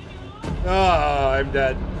 Ah, I'm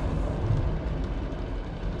dead.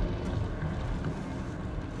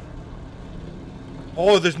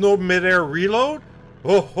 Oh, there's no mid-air reload?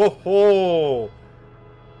 Oh, ho, ho.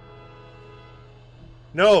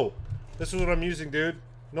 No. This is what I'm using, dude.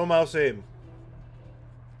 No mouse aim.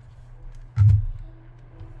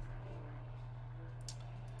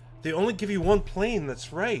 They only give you one plane,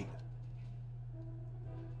 that's right.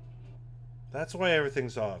 That's why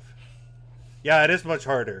everything's off. Yeah, it is much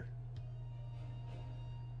harder.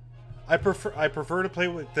 I prefer to play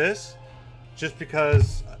with this just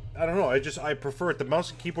because I don't know, I prefer it. The mouse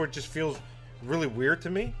and keyboard just feels really weird to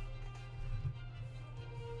me.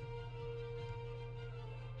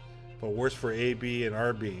 But worse for A, B, and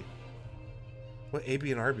RB. What A,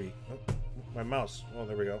 B, and RB? Oh, my mouse. Oh,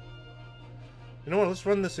 there we go. You know what? Let's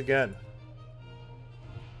run this again.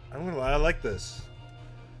 I like this.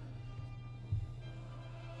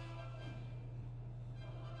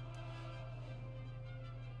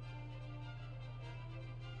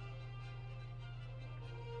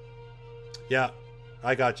 Yeah,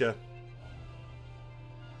 I gotcha.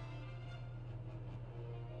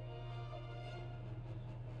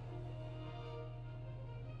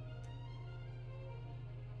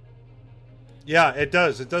 Yeah, it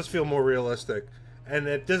does. It does feel more realistic. And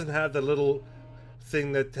it doesn't have the little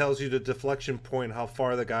thing that tells you the deflection point, how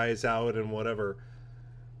far the guy is out and whatever,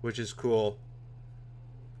 which is cool.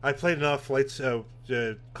 I played enough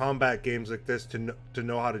combat games like this to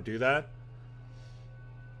know how to do that.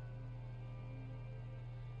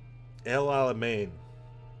 El Alamein.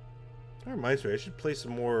 That reminds me, I should play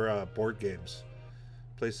some more board games.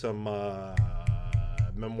 Play some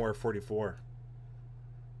Memoir 44.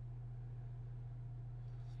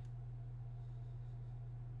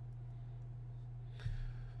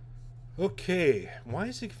 Okay, why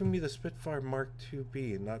is it giving me the Spitfire Mark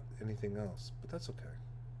IIB and not anything else? But that's okay.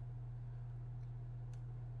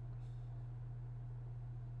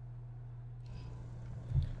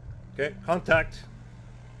 Okay, contact.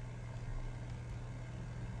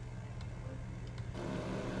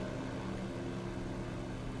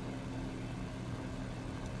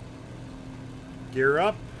 Gear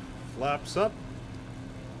up, flaps up.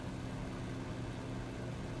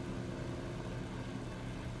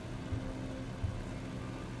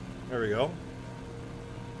 There we go.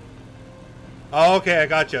 Oh, okay, I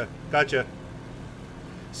gotcha. Gotcha.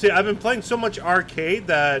 See, I've been playing so much arcade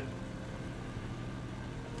that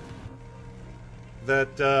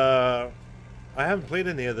I haven't played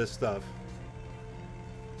any of this stuff.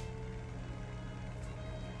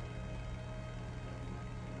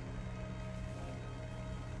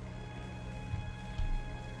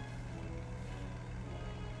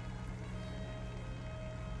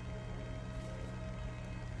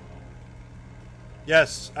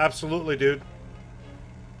 Yes, absolutely, dude.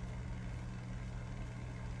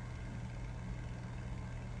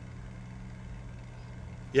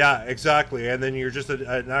 Yeah, exactly. And then you're just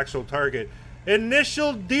an actual target.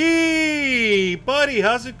 Initial D! Buddy,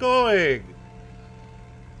 how's it going?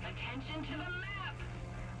 Attention to the map.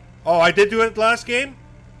 Oh, I did do it last game?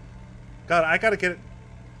 God, I gotta get it.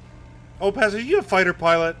 Oh, Paz, are you a fighter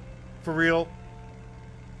pilot? For real?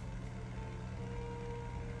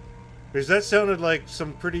 Because that sounded like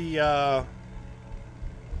some pretty,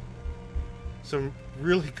 some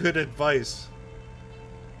really good advice.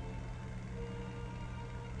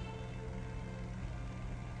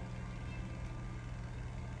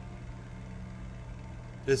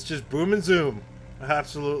 It's just boom and zoom.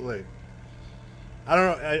 Absolutely. I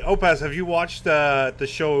don't know. Opaz, have you watched the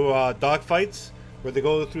show Dogfights? Where they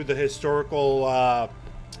go through the historical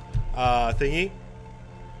thingy?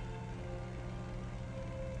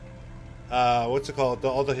 What's it called?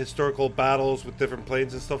 All the historical battles with different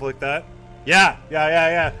planes and stuff like that? Yeah.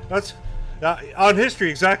 That's on history,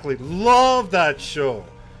 exactly. Love that show.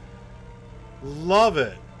 Love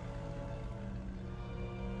it.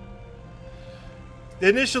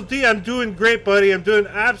 Initial D, I'm doing great, buddy. I'm doing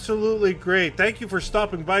absolutely great. Thank you for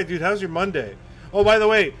stopping by, dude. How's your Monday? Oh, by the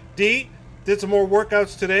way, D, did some more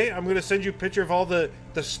workouts today. I'm gonna send you a picture of all the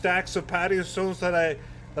stacks of patio stones that I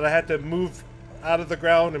had to move out of the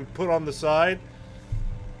ground and put on the side.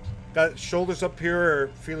 Got shoulders up here are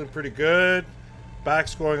feeling pretty good.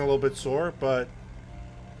 Back's going a little bit sore, but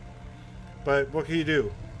what can you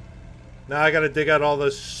do? Now I gotta dig out all the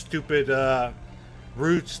stupid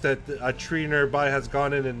roots that a tree nearby has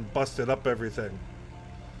gone in and busted up everything.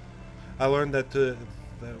 I learned that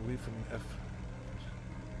we from F.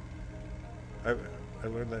 I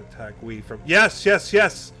learned that tack weave from. Yes.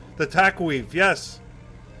 The tack weave. Yes.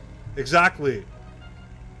 Exactly.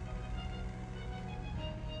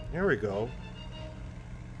 Here we go.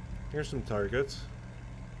 Here's some targets.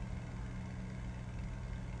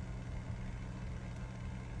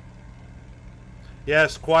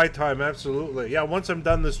 Yes, quiet time, absolutely. Yeah, once I'm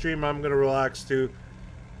done the stream, I'm gonna relax too.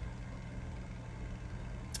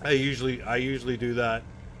 I usually do that.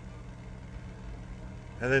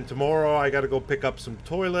 And then tomorrow I gotta go pick up some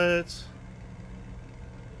toilets.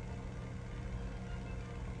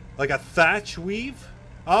 Like a thatch weave?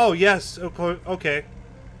 Oh yes, okay.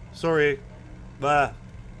 Sorry. Oh,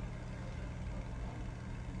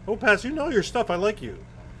 Pass, you know your stuff. I like you.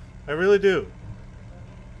 I really do.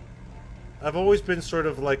 I've always been sort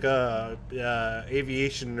of like a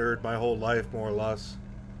aviation nerd my whole life, more or less.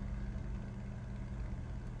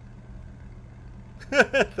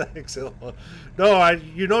 Thanks, Ilma. No,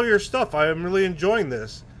 you know your stuff. I am really enjoying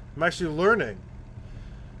this. I'm actually learning.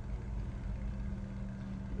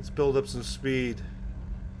 Let's build up some speed.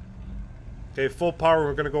 Okay, full power.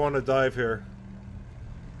 We're gonna go on a dive here.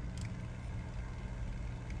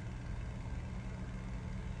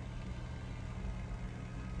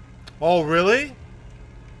 Oh, really?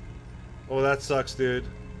 Oh, that sucks, dude.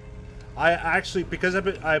 I actually, because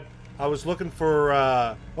I was looking for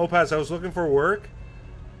Opaz, I was looking for work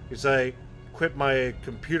because I quit my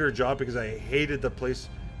computer job because I hated the place.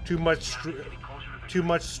 Too much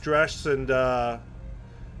stress, and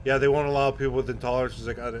yeah, they won't allow people with intolerances.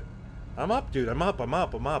 I got it. I'm up, dude. I'm up.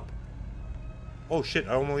 Oh shit!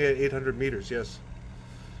 I only had 800 meters. Yes.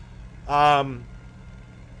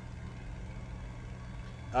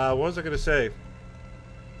 What was I gonna say?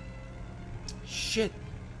 Shit!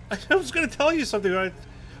 I was gonna tell you something. Right?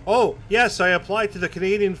 Oh yes, I applied to the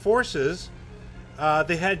Canadian Forces.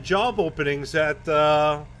 They had job openings at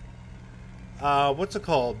what's it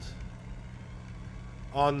called?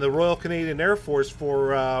 On the Royal Canadian Air Force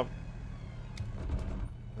for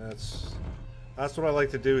that's what I like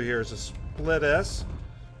to do here is a split S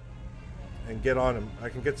and get on him. I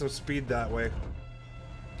can get some speed that way.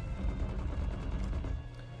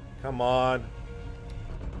 Come on.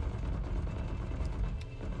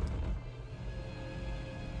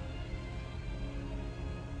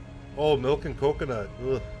 Oh, milk and coconut.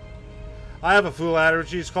 Ugh. I have a food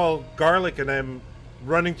allergy. It's called garlic, and I'm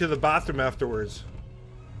running to the bathroom afterwards.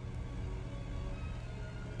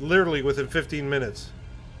 Literally within 15 minutes.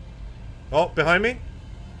 Oh, behind me?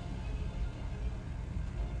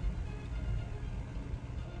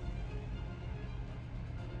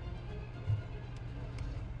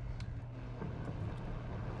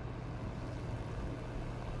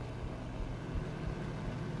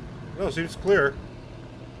 No, seems clear.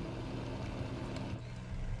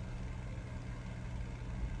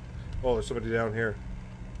 Oh, there's somebody down here.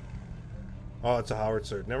 Oh, it's a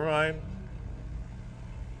howitzer. Never mind.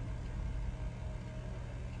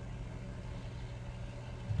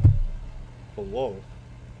 Below.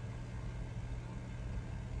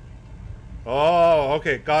 Oh,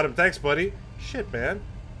 okay. Got him. Thanks, buddy. Shit, man.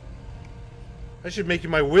 I should make you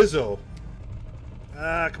my Wizzo.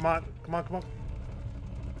 Ah, come on. Come on, come on.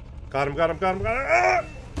 Got him, got him, got him, got him. Ah!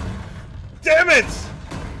 Damn it!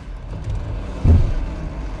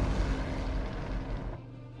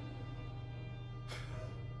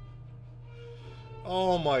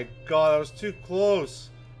 Oh my god, that was too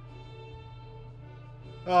close.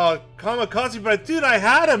 Oh, kamikaze, but dude, I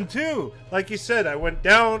had him too. Like you said, I went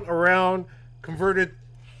down, around, converted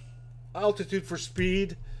altitude for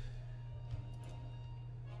speed.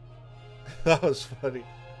 That was funny.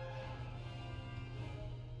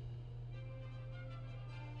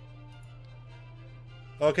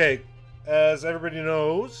 Okay, as everybody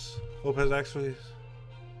knows, Hope has actually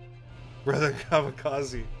brother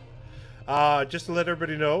kamikaze. Just to let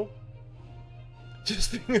everybody know,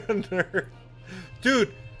 just being a nerd.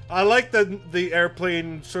 Dude, I like the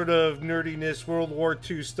airplane sort of nerdiness, World War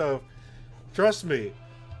II stuff. Trust me.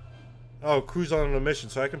 Oh, cruise on a mission,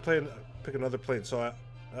 so I can pick another plane. So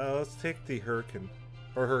let's take the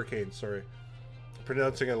Hurricane, sorry. I'm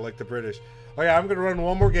pronouncing it like the British. Oh yeah, I'm gonna run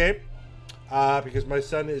one more game. Because my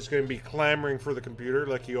son is going to be clamoring for the computer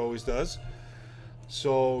like he always does.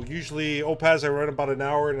 So usually Opaz I run about an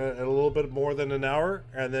hour and a little bit more than an hour,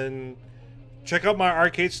 and then check out my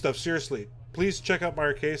arcade stuff. Seriously, please check out my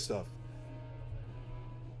arcade stuff.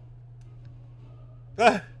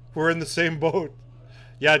 We're in the same boat.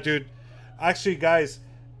 Yeah, dude. Actually, guys,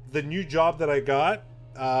 the new job that I got,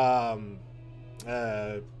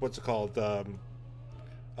 what's it called?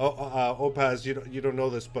 Opaz, you don't know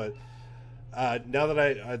this, but now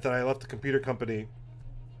that I left the computer company,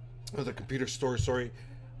 or the computer store, sorry,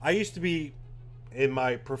 I used to be, in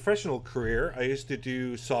my professional career, I used to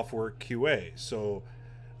do software QA. So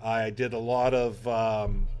I did a lot of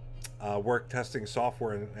work testing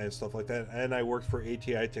software and stuff like that, and I worked for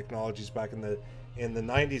ATI Technologies back in the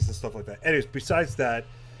 90s and stuff like that. Anyways, besides that,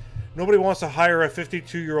 nobody wants to hire a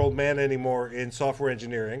 52-year-old man anymore in software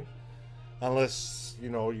engineering, unless you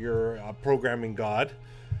know you're a programming god.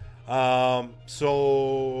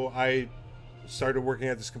 So I started working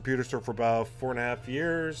at this computer store for about 4.5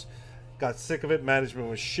 years, got sick of it, management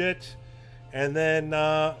was shit, and then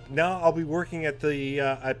now I'll be working at the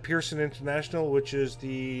at Pearson International, which is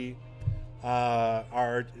the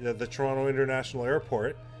Toronto International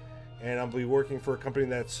Airport, and I'll be working for a company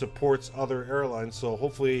that supports other airlines, so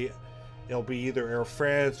hopefully it'll be either Air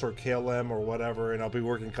France or KLM or whatever, and I'll be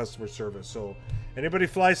working customer service. So anybody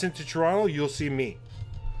flies into Toronto, you'll see me.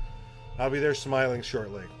 I'll be there smiling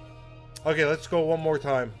shortly. Okay, let's go one more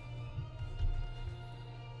time.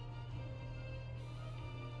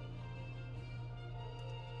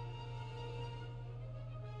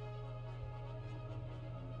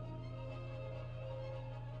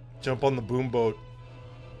 Jump on the boom boat.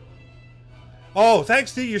 Oh,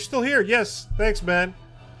 thanks, D. You're still here. Yes, thanks, man.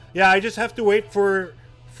 Yeah, I just have to wait for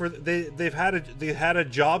they had a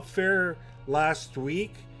job fair last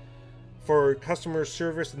week for customer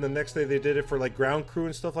service, and the next day they did it for like ground crew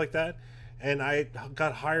and stuff like that, and I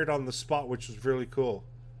got hired on the spot, which was really cool.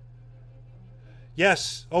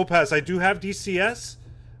 Yes, Opaz, I do have DCS.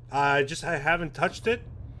 I haven't touched it.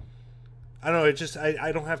 I don't know,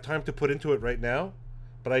 I don't have time to put into it right now,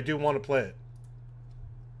 but I do want to play it.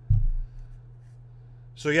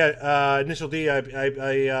 So yeah, Initial D,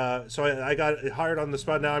 so I got hired on the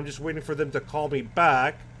spot. Now I'm just waiting for them to call me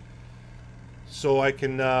back, so I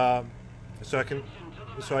can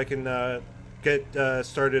get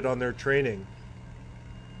started on their training.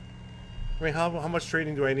 I mean, how much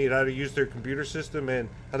training do I need? How to use their computer system and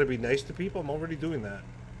how to be nice to people? I'm already doing that.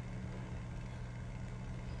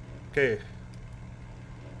 Okay.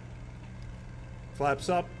 Flaps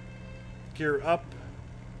up. Gear up.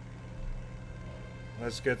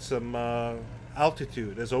 Let's get some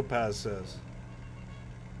altitude, as Opaz says.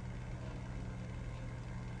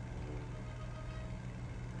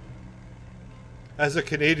 As a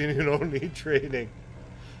Canadian, you don't need training.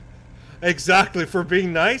 Exactly, for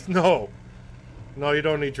being nice? No. No, you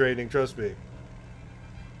don't need training, trust me.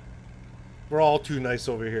 We're all too nice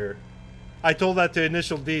over here. I told that to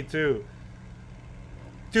Initial D too.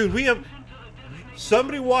 Dude, we have...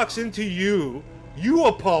 Somebody walks into you, you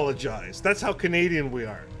apologize. That's how Canadian we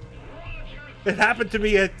are. It happened to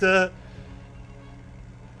me at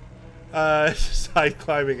side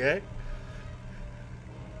climbing, eh?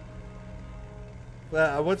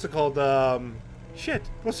 What's it called? Shit.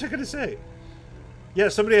 What's I gonna say? Yeah,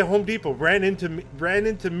 somebody at Home Depot ran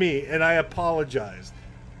into me, and I apologized.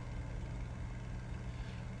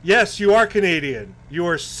 Yes, you are Canadian. You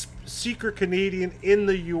are secret Canadian in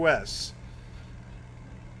the U.S.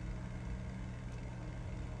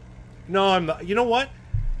 No, I'm not. You know what?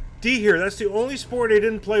 D here. That's the only sport I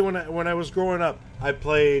didn't play when I was growing up. I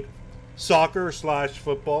played soccer /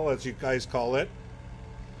 football, as you guys call it.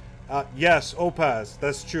 Yes, Opaz,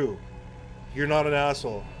 that's true. You're not an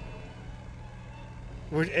asshole.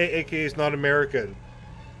 Which AKA is not American.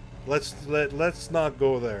 Let's not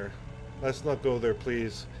go there. Let's not go there,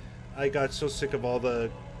 please. I got so sick of all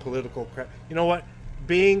the political crap. You know what?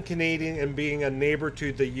 Being Canadian and being a neighbor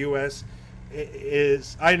to the U.S.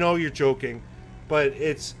 is... I know you're joking, but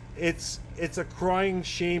it's a crying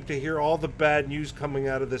shame to hear all the bad news coming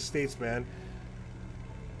out of the States, man.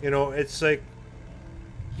 You know, it's like,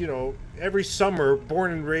 you know, every summer,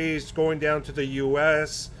 born and raised, going down to the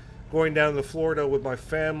U.S., going down to Florida with my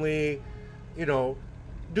family, you know,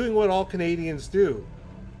 doing what all Canadians do.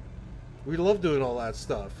 We love doing all that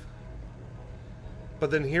stuff. But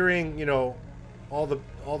then hearing, you know, all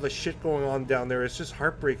the shit going on down there, it's just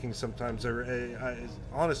heartbreaking sometimes.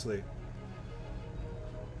 Honestly.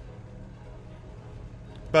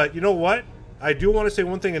 But you know what? I do want to say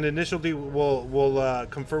one thing, and Initial D will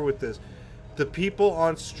confer with this. The people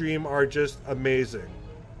on stream are just amazing.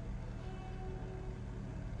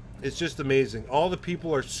 It's just amazing. All the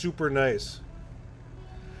people are super nice.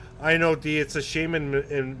 I know, D, it's a shame and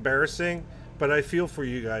embarrassing, but I feel for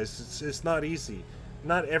you guys. It's not easy.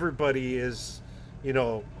 Not everybody is, you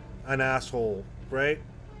know, an asshole, right?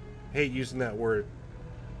 Hate using that word.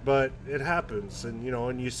 But it happens, and, you know,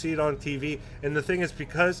 and you see it on TV. And the thing is,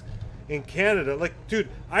 because in Canada, like, dude,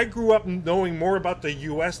 I grew up knowing more about the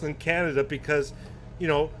U.S. than Canada because, you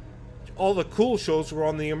know, all the cool shows were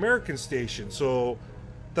on the American station. So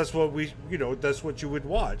that's what we, you know, that's what you would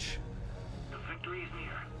watch. The victory is near.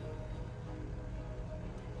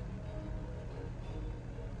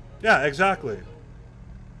 Yeah, exactly.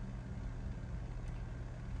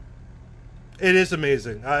 It is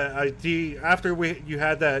amazing. After you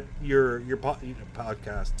had that your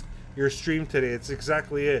podcast, your stream today, it's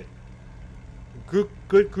exactly it.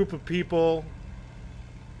 Good group of people,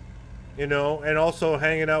 you know, and also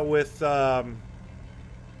hanging out with. Ooh,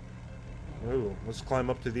 let's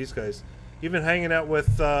climb up to these guys. Even hanging out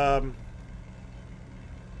with. Who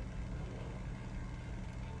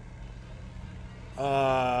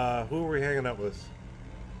were we hanging out with?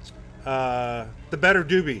 The Better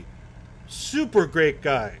Doobie. Super great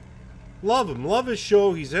guy. Love him. Love his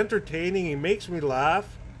show. He's entertaining. He makes me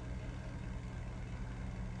laugh.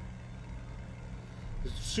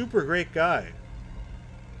 Super great guy.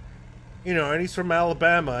 You know, and he's from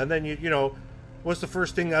Alabama. And then, you know, what's the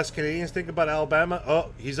first thing us Canadians think about Alabama?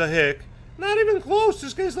 Oh, he's a hick. Not even close.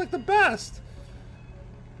 This guy's like the best.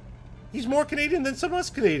 He's more Canadian than some of us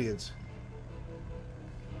Canadians.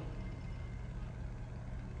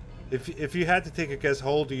 If you had to take a guess,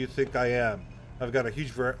 how old do you think I am? I've got a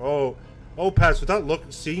huge Pass,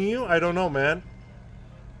 without seeing you? I don't know, man.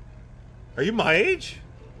 Are you my age?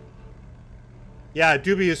 Yeah,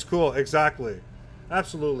 Doobie is cool. Exactly.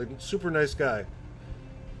 Absolutely. Super nice guy.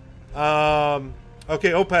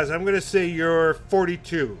 Okay, Opaz, I'm going to say you're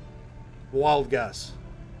 42. Wild guess.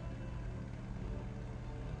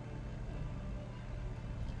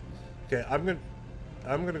 Okay, I'm going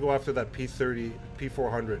to go after that P30,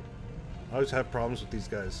 P400. I always have problems with these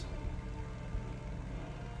guys.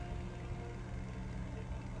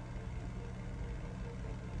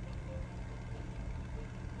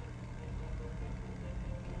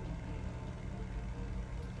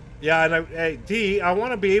 Yeah, and hey, D, I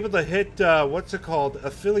want to be able to hit, what's it called,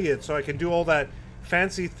 affiliate, so I can do all that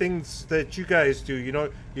fancy things that you guys do. You know,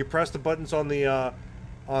 you press the buttons on the,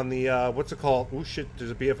 what's it called? Oh shit,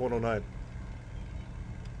 there's a BF-109.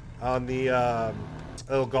 On the,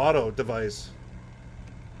 Elgato device.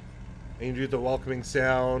 And you do the welcoming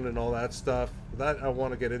sound and all that stuff. That I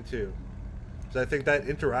want to get into. So I think that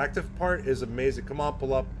interactive part is amazing. Come on,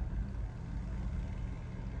 pull up.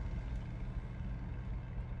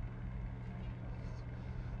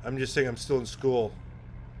 I'm just saying I'm still in school.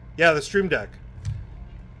 Yeah, the Stream Deck.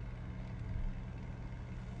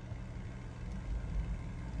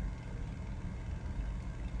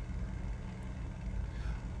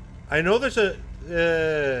 I know there's a...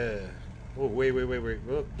 oh, wait.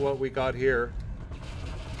 Look what we got here.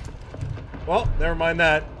 Well, never mind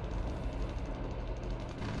that.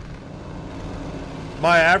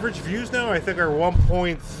 My average views now, I think, are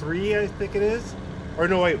 1.3, I think it is. Or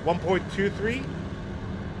no, wait, 1.23?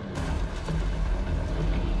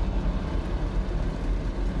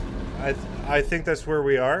 I think that's where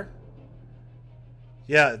we are.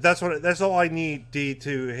 Yeah, that's all I need, D,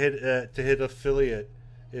 to hit affiliate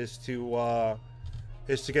is to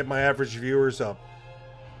get my average viewers up.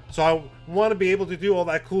 So I want to be able to do all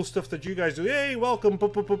that cool stuff that you guys do. Hey, welcome,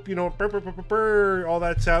 boop, boop, boop, you know, burr, burr, burr, burr, burr, all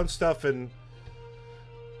that sound stuff. And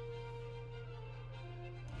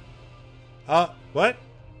what?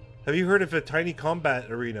 Have you heard of a Tiny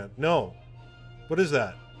Combat Arena? No. What is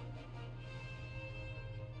that?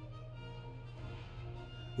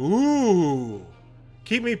 Ooh.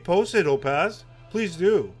 Keep me posted, Opaz. Please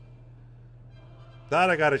do. That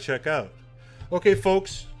I gotta check out. Okay,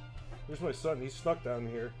 folks. Where's my son? He snuck down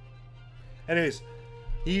here. Anyways,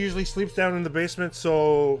 he usually sleeps down in the basement,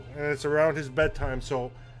 so and it's around his bedtime,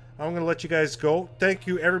 so I'm gonna let you guys go. Thank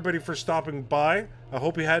you everybody for stopping by. I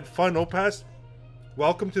hope you had fun. Opaz,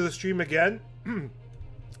 welcome to the stream again.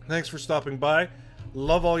 Thanks for stopping by.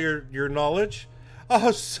 Love all your knowledge.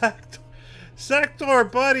 Oh, Sector,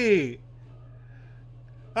 buddy!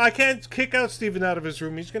 I can't kick out Steven out of his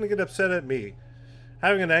room. He's gonna get upset at me.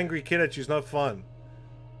 Having an angry kid at you is not fun.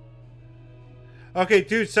 Okay,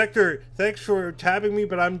 dude, Sector, thanks for tabbing me,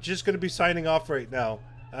 but I'm just going to be signing off right now.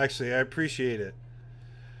 Actually, I appreciate it.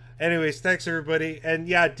 Anyways, thanks, everybody. And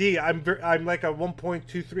yeah, D, I'm like a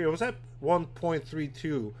 1.23. I was at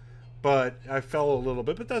 1.32, but I fell a little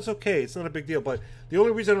bit. But that's okay. It's not a big deal. But the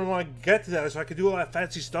only reason I want to get to that is so I can do all that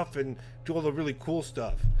fancy stuff and do all the really cool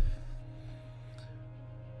stuff.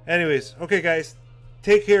 Anyways, okay, guys.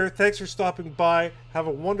 Take care. Thanks for stopping by. Have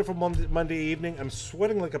a wonderful Monday evening. I'm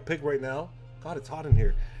sweating like a pig right now. God, it's hot in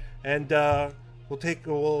here. And we'll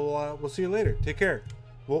see you later. Take care.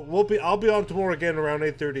 I'll be on tomorrow again around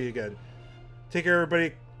 8:30 again. Take care,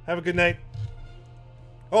 everybody. Have a good night.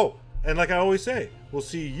 Oh, and like I always say, we'll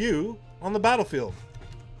see you on the battlefield.